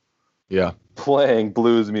world. Yeah. Playing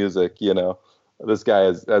blues music. This guy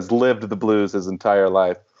has lived the blues his entire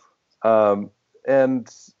life. And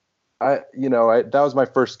I that was my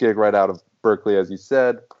first gig right out of Berklee, as you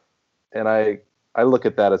said. And I look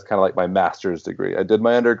at that as kind of like my master's degree. I did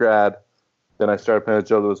my undergrad, then I started playing with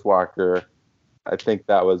Joe Louis Walker. I think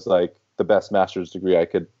that was like the best master's degree I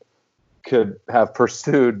could have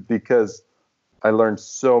pursued, because I learned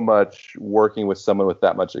so much working with someone with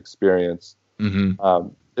that much experience. Mm-hmm.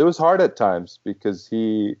 It was hard at times because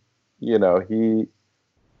he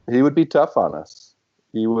would be tough on us.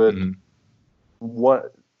 He would,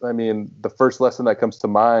 the first lesson that comes to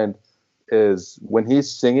mind is when he's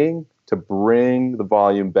singing, to bring the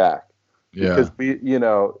volume back. Yeah. Because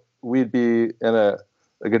we'd be in a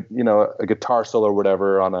guitar solo or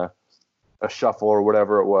whatever on a shuffle or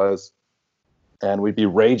whatever it was, and we'd be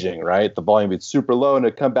raging, right? The volume would be super low, and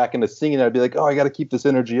it'd come back into singing, and I'd be like, oh, I got to keep this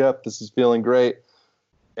energy up. This is feeling great.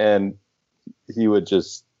 And he would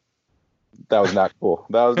just, that was not cool.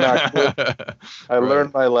 That was not cool. I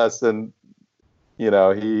learned my lesson. He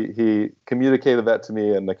communicated that to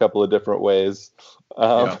me in a couple of different ways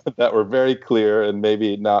that were very clear and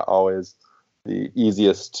maybe not always the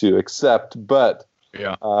easiest to accept. But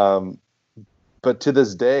but to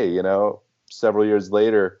this day, several years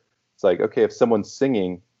later, it's like, okay, if someone's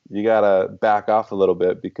singing, you gotta back off a little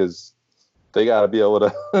bit, because they gotta be able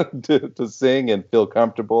to to sing and feel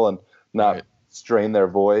comfortable and not strain their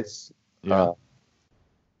voice. So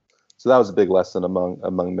that was a big lesson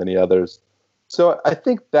among many others. So I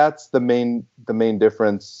think that's the main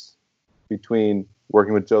difference between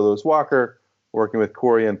working with Joe Louis Walker, working with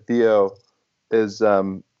Corey and Theo, is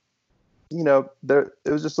it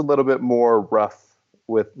was just a little bit more rough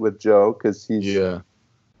with Joe, because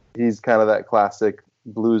he's kind of that classic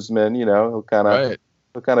bluesman, he'll kind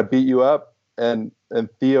of beat you up. And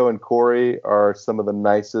Theo and Corey are some of the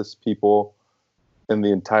nicest people in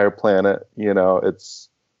the entire planet.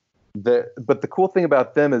 But the cool thing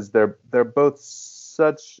about them is they're both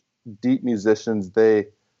such deep musicians.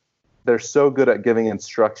 They're so good at giving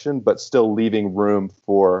instruction, but still leaving room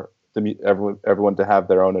for everyone to have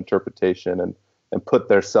their own interpretation and put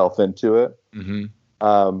their self into it.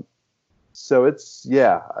 Mm-hmm. So it's,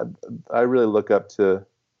 I really look up to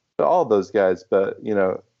all those guys, but,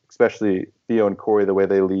 especially Theo and Corey, the way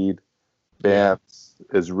they lead bands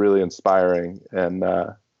is really inspiring. And,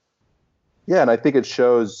 and I think it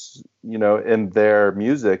shows, in their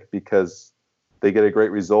music, because they get a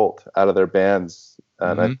great result out of their bands.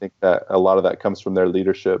 And I think that a lot of that comes from their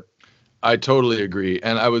leadership. I totally agree.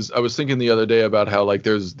 And I was thinking the other day about how, like,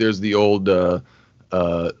 there's the old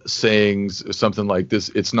sayings, something like this.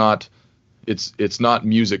 It's not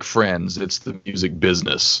music friends, it's the music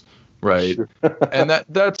business. Right. Sure. And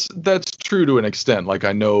that's true to an extent. Like,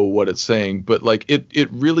 I know what it's saying, but like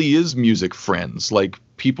it really is music friends. Like,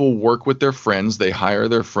 people work with their friends, they hire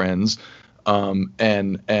their friends.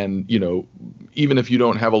 And even if you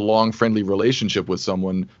don't have a long friendly relationship with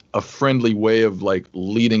someone, a friendly way of like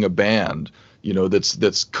leading a band,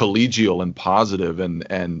 that's collegial and positive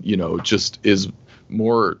and just is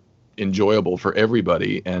more enjoyable for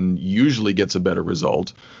everybody and usually gets a better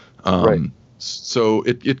result. Right. So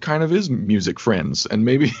it kind of is music friends, and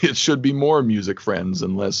maybe it should be more music friends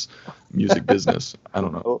and less music business. I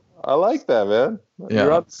don't know. Well, I like that, man. Yeah.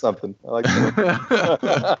 You're up to something. I like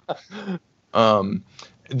that.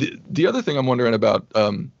 The other thing I'm wondering about,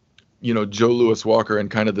 Joe Louis Walker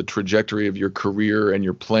and kind of the trajectory of your career and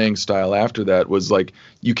your playing style after that was like,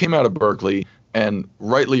 you came out of Berklee, and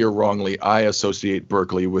rightly or wrongly, I associate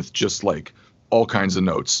Berklee with just like all kinds of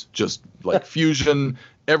notes, just like fusion,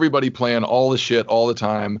 everybody playing all the shit all the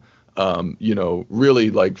time,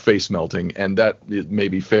 really like face melting. And that may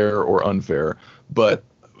be fair or unfair, but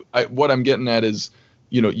what I'm getting at is,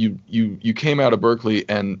 you came out of Berklee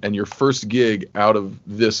and your first gig out of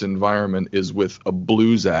this environment is with a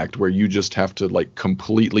blues act where you just have to like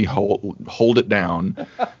completely hold it down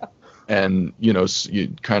and, you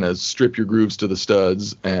kind of strip your grooves to the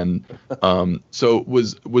studs. And so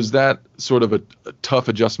was that sort of a tough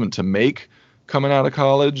adjustment to make coming out of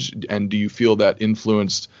college? And do you feel that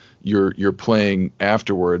influenced your playing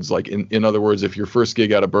afterwards? Like, in other words, if your first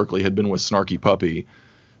gig out of Berklee had been with Snarky Puppy,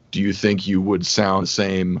 do you think you would sound the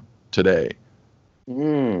same today?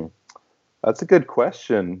 That's a good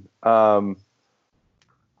question. I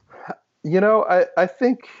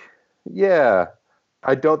think,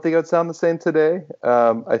 I don't think I'd sound the same today.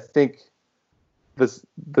 I think this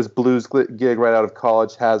blues gig right out of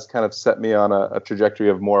college has kind of set me on a trajectory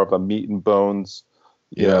of more of a meat and bones,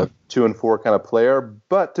 2 and 4 kind of player.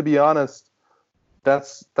 But to be honest,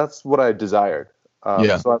 that's what I desired.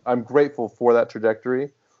 So I'm grateful for that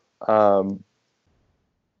trajectory. Back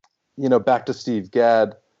to Steve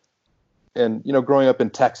Gadd, and growing up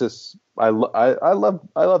in Texas, I love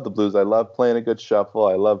the blues. I love playing a good shuffle.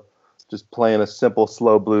 I love just playing a simple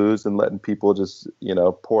slow blues and letting people just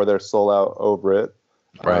pour their soul out over it.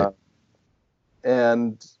 Right.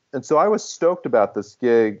 And so I was stoked about this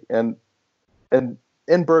gig, and in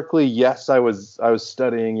Berklee, yes, I was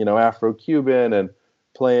studying Afro-Cuban and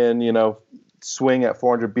playing swing at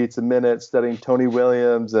 400 beats a minute, studying Tony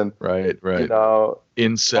Williams and right.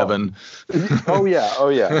 In 7. Oh yeah.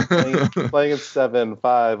 Playing in 7,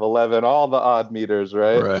 5, 11, all the odd meters,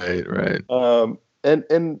 right? Right.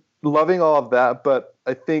 And loving all of that, but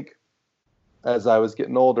I think as I was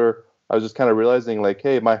getting older, I was just kind of realizing like,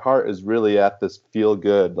 hey, my heart is really at this feel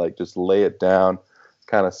good, like just lay it down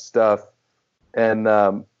kind of stuff. And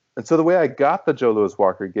so the way I got the Joe Louis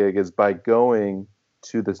Walker gig is by going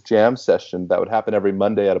to this jam session that would happen every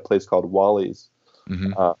Monday at a place called Wally's,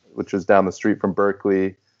 which was down the street from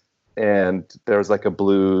Berklee. And there was like a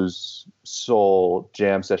blues soul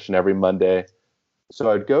jam session every Monday. So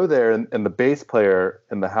I'd go there, and the bass player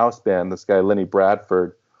in the house band, this guy, Lenny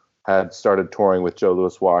Bradford, had started touring with Joe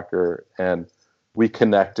Louis Walker, and we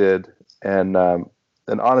connected. And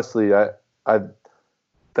honestly, that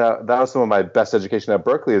was some of my best education at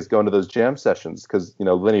Berklee, is going to those jam sessions. Cause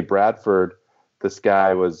Lenny Bradford, this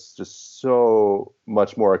guy was just so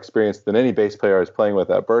much more experienced than any bass player I was playing with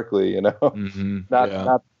at Berklee,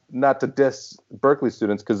 not to diss Berklee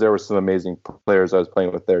students, cause there were some amazing players I was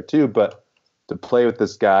playing with there too, but to play with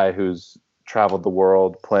this guy who's traveled the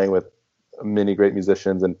world playing with many great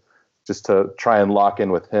musicians, and just to try and lock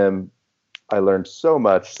in with him, I learned so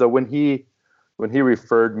much. So when he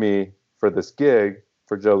referred me for this gig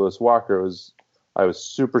for Joe Louis Walker, I was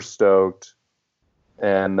super stoked.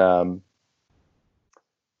 And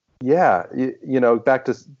back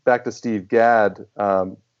to Steve Gadd.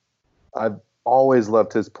 I've always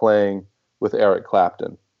loved his playing with Eric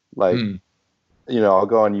Clapton. Like, I'll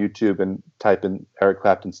go on YouTube and type in Eric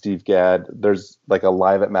Clapton, Steve Gadd. There's like a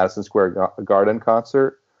Live at Madison Square Garden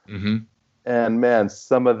concert. Mm-hmm. And man,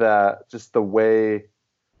 some of that, just the way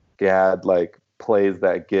Gadd like plays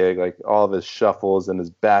that gig, like all of his shuffles and his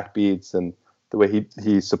backbeats and the way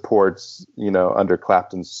he supports, under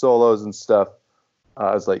Clapton's solos and stuff.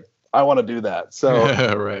 I was like, I want to do that. So,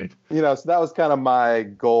 right. So that was kind of my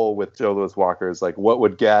goal with Joe Louis Walker, is like, what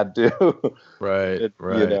would Gadd do? Right.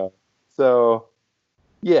 So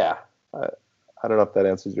yeah, I don't know if that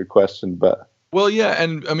answers your question, but. Well, yeah.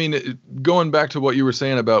 And I mean, going back to what you were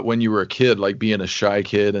saying about when you were a kid, like being a shy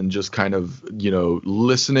kid and just kind of,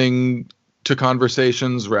 listening to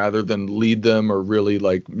conversations rather than lead them or really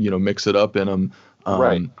like, mix it up in them.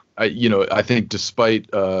 Right. I think despite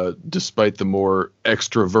the more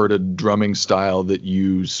extroverted drumming style that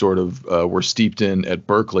you sort of were steeped in at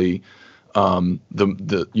Berklee,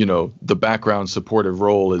 the background supportive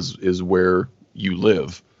role is where you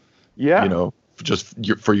live. Yeah. Just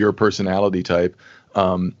for your personality type.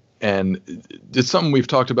 And it's something we've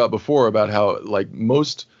talked about before about how like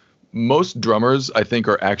most drummers I think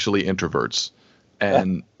are actually introverts,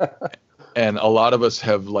 and and a lot of us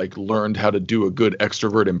have like learned how to do a good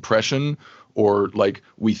extrovert impression, or like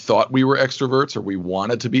we thought we were extroverts or we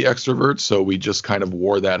wanted to be extroverts. So we just kind of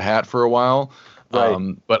wore that hat for a while.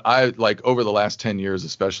 Right. But I like over the last 10 years,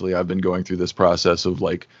 especially, I've been going through this process of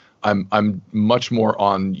like, I'm much more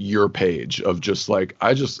on your page of just like,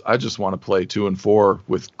 I just want to play 2 and 4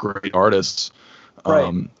 with great artists. Right.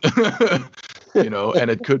 And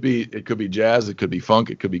it could be jazz, it could be funk,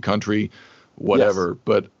 it could be country, whatever. Yes.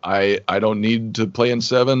 But I don't need to play in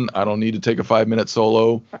 7. I don't need to take a 5-minute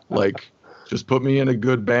solo. Like, just put me in a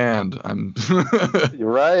good band.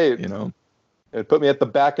 You're right. And put me at the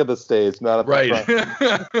back of the stage, not at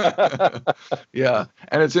the front. Yeah.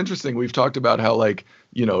 And it's interesting. We've talked about how like,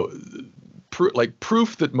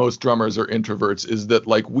 proof that most drummers are introverts is that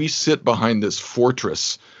like we sit behind this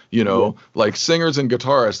fortress, like singers and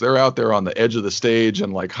guitarists, they're out there on the edge of the stage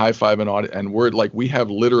and like high-fiving and we're like, we have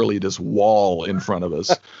literally this wall in front of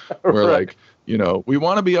us. We're like, we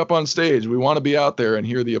want to be up on stage. We want to be out there and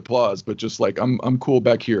hear the applause, but just like, I'm cool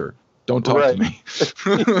back here. Don't talk to me.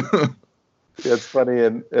 Yeah, it's funny.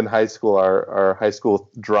 In high school, our high school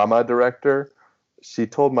drama director, she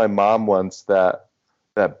told my mom once that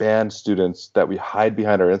band students, that we hide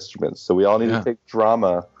behind our instruments. So we all need to take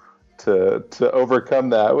drama to overcome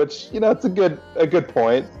that, which, it's a good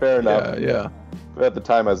point. Fair enough. Yeah. But at the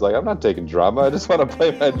time I was like, I'm not taking drama. I just want to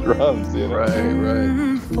play my drums,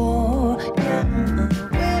 Right.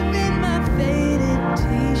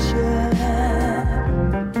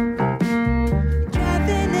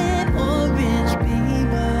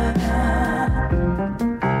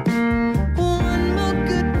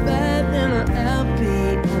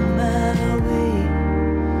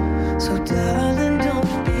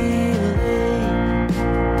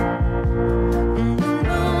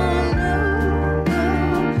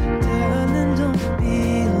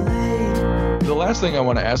 Last thing I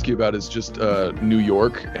want to ask you about is just New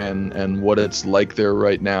York and what it's like there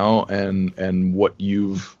right now, and what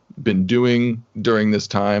you've been doing during this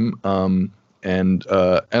time, and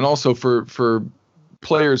also for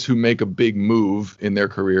players who make a big move in their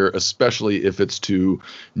career, especially if it's to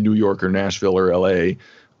New York or Nashville or LA.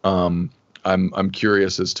 I'm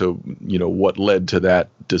curious as to what led to that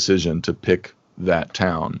decision to pick that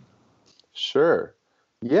town. Sure.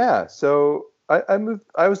 Yeah. So I moved.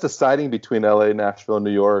 I was deciding between LA, Nashville, and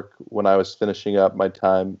New York when I was finishing up my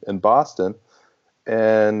time in Boston,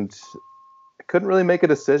 and I couldn't really make a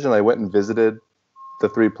decision. I went and visited the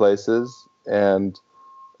 3 places, and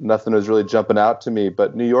nothing was really jumping out to me.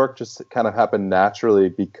 But New York just kind of happened naturally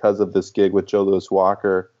because of this gig with Joe Louis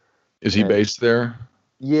Walker. Is he based there?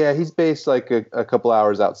 Yeah, he's based like a couple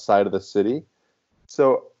hours outside of the city.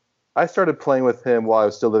 So I started playing with him while I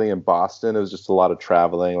was still living in Boston. It was just a lot of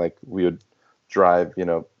traveling. Like we would drive,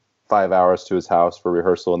 5 hours to his house for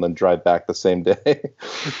rehearsal and then drive back the same day,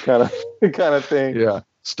 kind of thing. Yeah.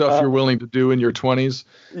 Stuff you're willing to do in your 20s.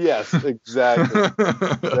 Yes, exactly.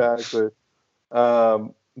 Exactly.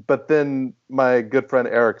 But then my good friend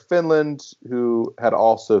Eric Finland, who had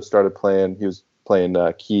also started playing, he was playing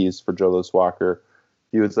keys for Joe Louis Walker.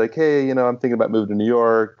 He was like, "Hey, I'm thinking about moving to New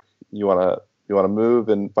York. You want to move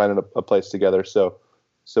and find a place together?"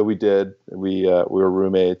 So we did. We were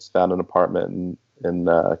roommates, found an apartment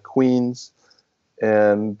in Queens,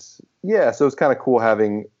 and yeah, so it's kind of cool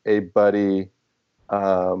having a buddy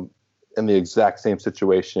in the exact same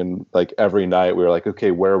situation. Like every night we were like,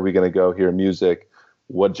 okay, where are we going to go hear music?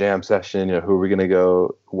 What jam session? Who are we going to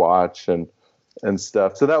go watch and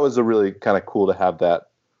stuff. So that was a really kind of cool to have that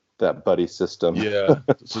buddy system. Yeah,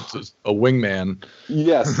 it's a wingman.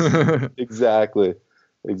 Yes, exactly.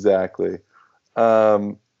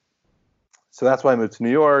 So that's why I moved to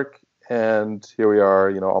New York, and here we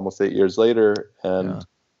are, almost 8 years later, and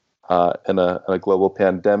in a global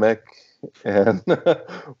pandemic, and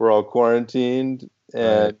we're all quarantined,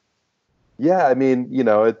 and yeah, I mean,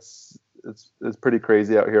 it's pretty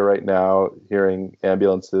crazy out here right now, hearing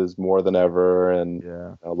ambulances more than ever, and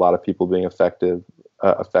a lot of people being affected,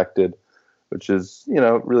 which is,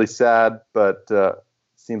 really sad, but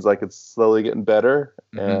seems like it's slowly getting better.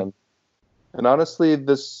 Mm-hmm. And honestly,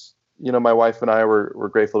 this, my wife and I were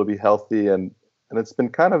grateful to be healthy, and it's been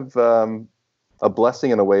kind of a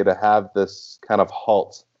blessing in a way to have this kind of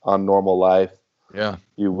halt on normal life. Yeah,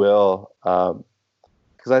 you will.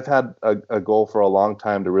 Because I've had a goal for a long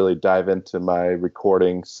time to really dive into my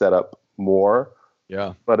recording setup more.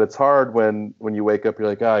 Yeah. But it's hard when you wake up, you're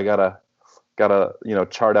like, I gotta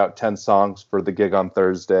chart out 10 songs for the gig on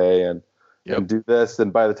Thursday and do this.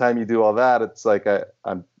 And by the time you do all that, it's like I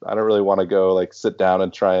don't really want to go like sit down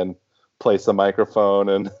and try and place a microphone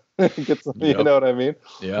and get some, you know what I mean?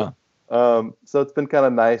 Yeah. So it's been kind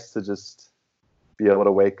of nice to just be able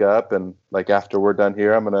to wake up and like after we're done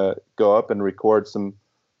here, I'm gonna go up and record some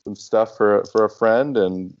stuff for a friend,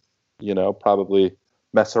 and probably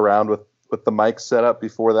mess around with the mic setup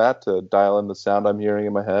before that to dial in the sound I'm hearing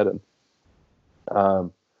in my head. And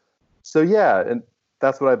so yeah, and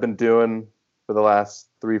that's what I've been doing for the last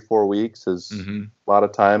 3-4 weeks is a lot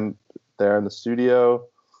of time there in the studio.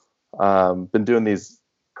 Been doing these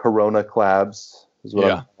Corona collabs is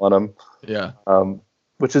what I'm calling them. Yeah.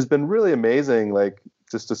 Which has been really amazing, like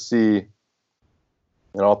just to see,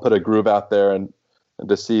 I'll put a groove out there and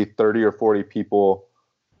to see 30 or 40 people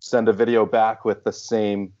send a video back with the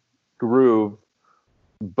same groove,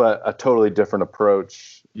 but a totally different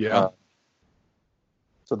approach. Yeah.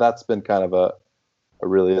 So that's been kind of a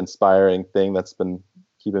really inspiring thing that's been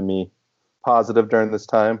keeping me positive during this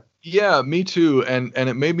time. Yeah, me too. And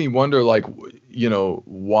it made me wonder, like,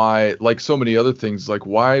 why, like so many other things, like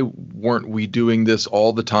why weren't we doing this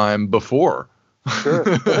all the time before? Sure.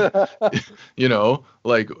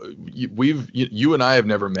 Like you and I have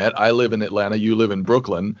never met. I live in Atlanta. You live in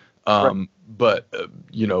Brooklyn. Right. But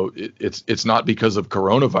it's not because of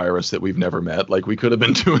coronavirus that we've never met. Like we could have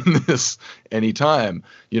been doing this anytime.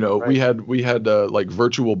 Right. We had like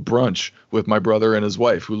virtual brunch with my brother and his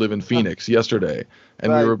wife who live in Phoenix yesterday,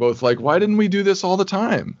 and we were both like, why didn't we do this all the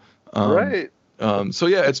time? Right. So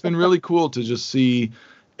yeah, it's been really cool to just see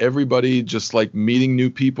everybody just like meeting new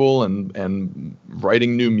people and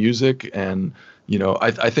writing new music. And,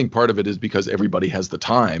 I think part of it is because everybody has the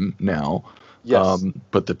time now. Yes.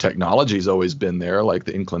 But the technology's always been there, like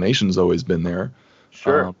the inclination's always been there.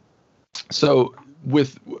 Sure. So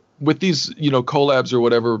with these, collabs or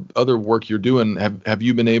whatever other work you're doing, have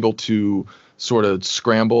you been able to sort of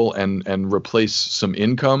scramble and replace some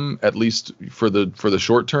income, at least for the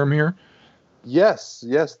short term here? Yes.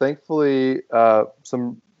 Thankfully,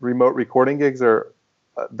 some remote recording gigs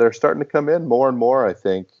they're starting to come in more and more, I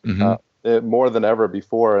think, more than ever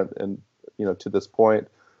before. And to this point.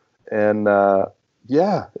 And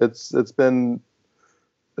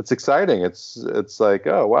it's exciting. It's like,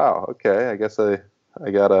 oh wow, okay, I guess I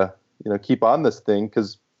gotta keep on this thing,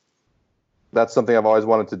 because that's something I've always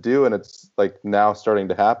wanted to do, and it's like now starting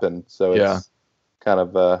to happen. So it's kind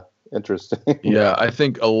of interesting. Yeah, I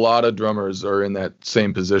think a lot of drummers are in that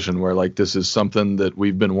same position where like this is something that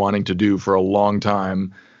we've been wanting to do for a long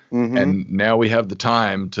time. And now we have the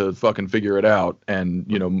time to fucking figure it out. And,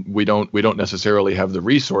 we don't necessarily have the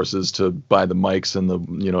resources to buy the mics and the,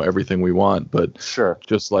 everything we want, but sure,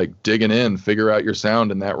 just like digging in, figure out your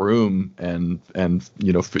sound in that room and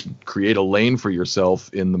create a lane for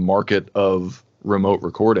yourself in the market of remote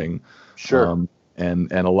recording. Sure.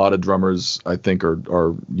 And a lot of drummers, I think,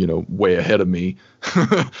 are way ahead of me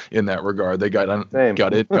in that regard. They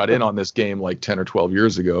got in on this game like 10 or 12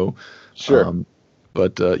 years ago. Sure.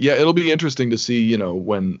 But it'll be interesting to see,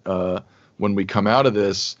 when we come out of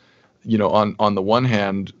this, on the one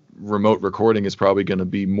hand, remote recording is probably going to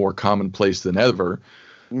be more commonplace than ever.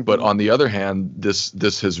 But on the other hand,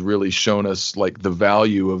 this has really shown us like the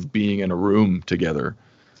value of being in a room together.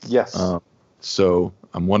 Yes. So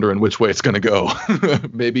I'm wondering which way it's going to go.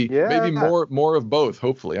 maybe more of both.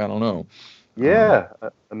 Hopefully, I don't know. Yeah,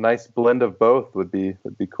 a nice blend of both would be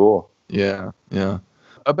cool. Yeah.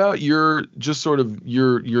 about your just sort of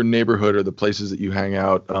your neighborhood or the places that you hang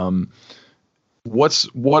out. What's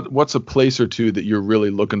a place or two that you're really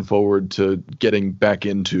looking forward to getting back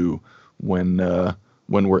into when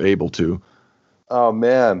we're able to? Oh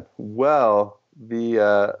man, well,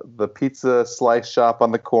 the pizza slice shop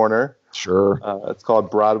on the corner. Sure. It's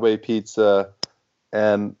called Broadway Pizza,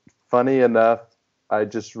 and funny enough, I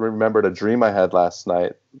just remembered a dream I had last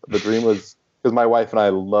night. The dream was because my wife and I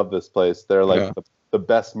love this place. They're like the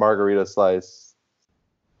best margarita slice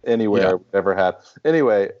anywhere I've ever had.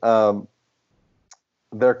 Anyway,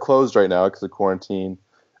 they're closed right now because of quarantine.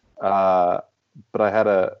 But I had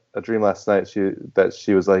a dream last night. She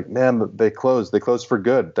was like, "Man, they closed. They closed for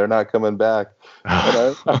good. They're not coming back."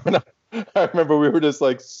 And I remember we were just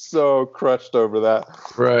like so crushed over that.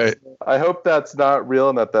 Right. I hope that's not real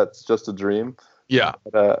and that's just a dream. Yeah.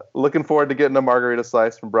 But, looking forward to getting a margarita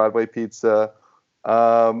slice from Broadway Pizza.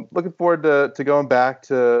 Looking forward to going back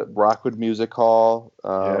to Rockwood Music Hall.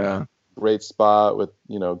 Great spot with,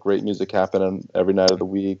 great music happening every night of the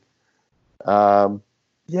week. And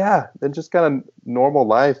just kind of normal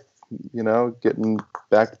life, getting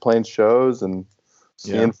back to playing shows and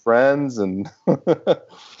seeing friends and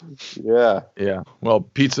Yeah. Well,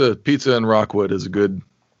 pizza and Rockwood is a good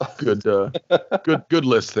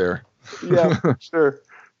list there. Yeah, for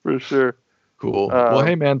sure. Cool. Well,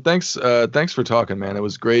 hey man, thanks for talking, man. It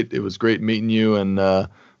was great. It was great meeting you, and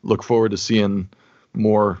look forward to seeing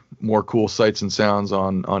more cool sights and sounds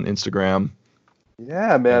on Instagram.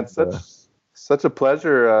 Yeah, man. And, such a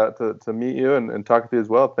pleasure to meet you and talk to you as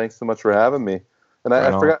well. Thanks so much for having me. And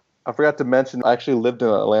I forgot to mention, I actually lived in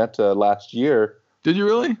Atlanta last year. Did you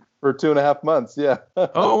really? For 2.5 months, yeah.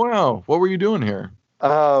 Oh, wow. What were you doing here?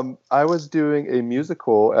 I was doing a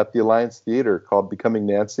musical at the Alliance Theater called Becoming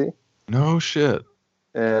Nancy. No shit.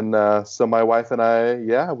 And so my wife and I,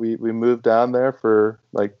 we moved down there for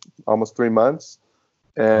like almost 3 months.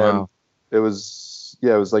 And it was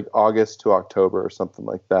like August to October or something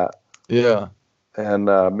like that. Yeah. And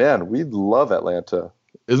man, we love Atlanta.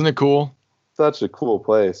 Isn't it cool? Such a cool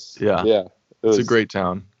place. Yeah. Yeah. It's a great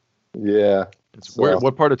town. Yeah.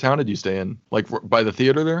 What part of town did you stay in? Like by the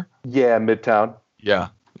theater there? Yeah, Midtown. Yeah.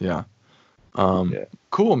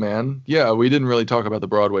 Cool, man. Yeah, we didn't really talk about the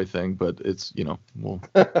Broadway thing, but it's, we'll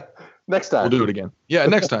next time. We'll do it again. Yeah,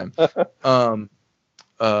 next time. I've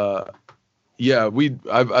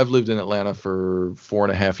lived in Atlanta for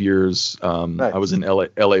 4.5 years. Nice. I was in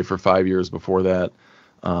LA for 5 years before that.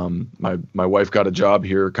 My wife got a job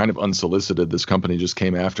here kind of unsolicited. This company just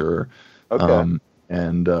came after her. Okay.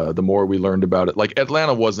 And the more we learned about it, like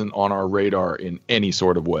Atlanta wasn't on our radar in any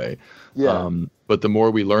sort of way. Yeah. But the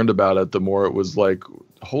more we learned about it, the more it was like,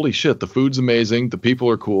 holy shit, the food's amazing. The people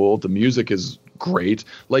are cool. The music is great.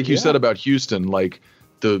 Like you said about Houston, like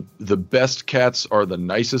the best cats are the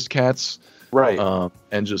nicest cats. Right.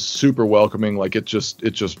 And just super welcoming. Like it just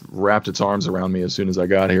wrapped its arms around me as soon as I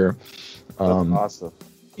got here. That's awesome.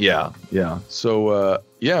 Yeah. So,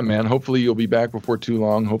 man, hopefully you'll be back before too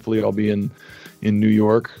long. Hopefully I'll be in New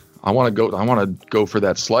York. I want to go for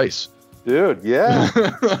that slice. Dude, yeah.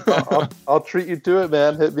 I'll treat you to it,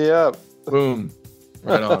 man. Hit me up. Boom.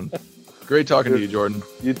 Right on. Great talking to you, Jordan.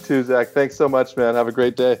 You too, Zach. Thanks so much, man. Have a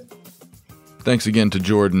great day. Thanks again to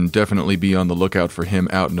Jordan. Definitely be on the lookout for him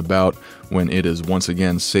out and about when it is once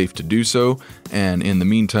again safe to do so. And in the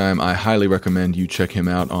meantime, I highly recommend you check him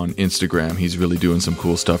out on Instagram. He's really doing some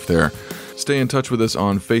cool stuff there. Stay in touch with us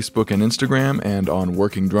on Facebook and Instagram and on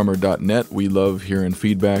workingdrummer.net. We love hearing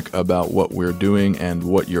feedback about what we're doing and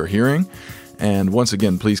what you're hearing. And once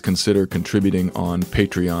again, please consider contributing on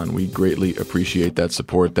Patreon. We greatly appreciate that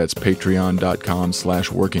support. That's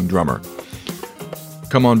patreon.com/workingdrummer.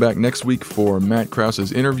 Come on back next week for Matt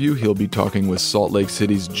Krause's interview. He'll be talking with Salt Lake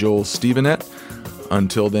City's Joel Stevenette.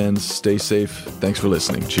 Until then, stay safe. Thanks for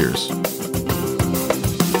listening. Cheers.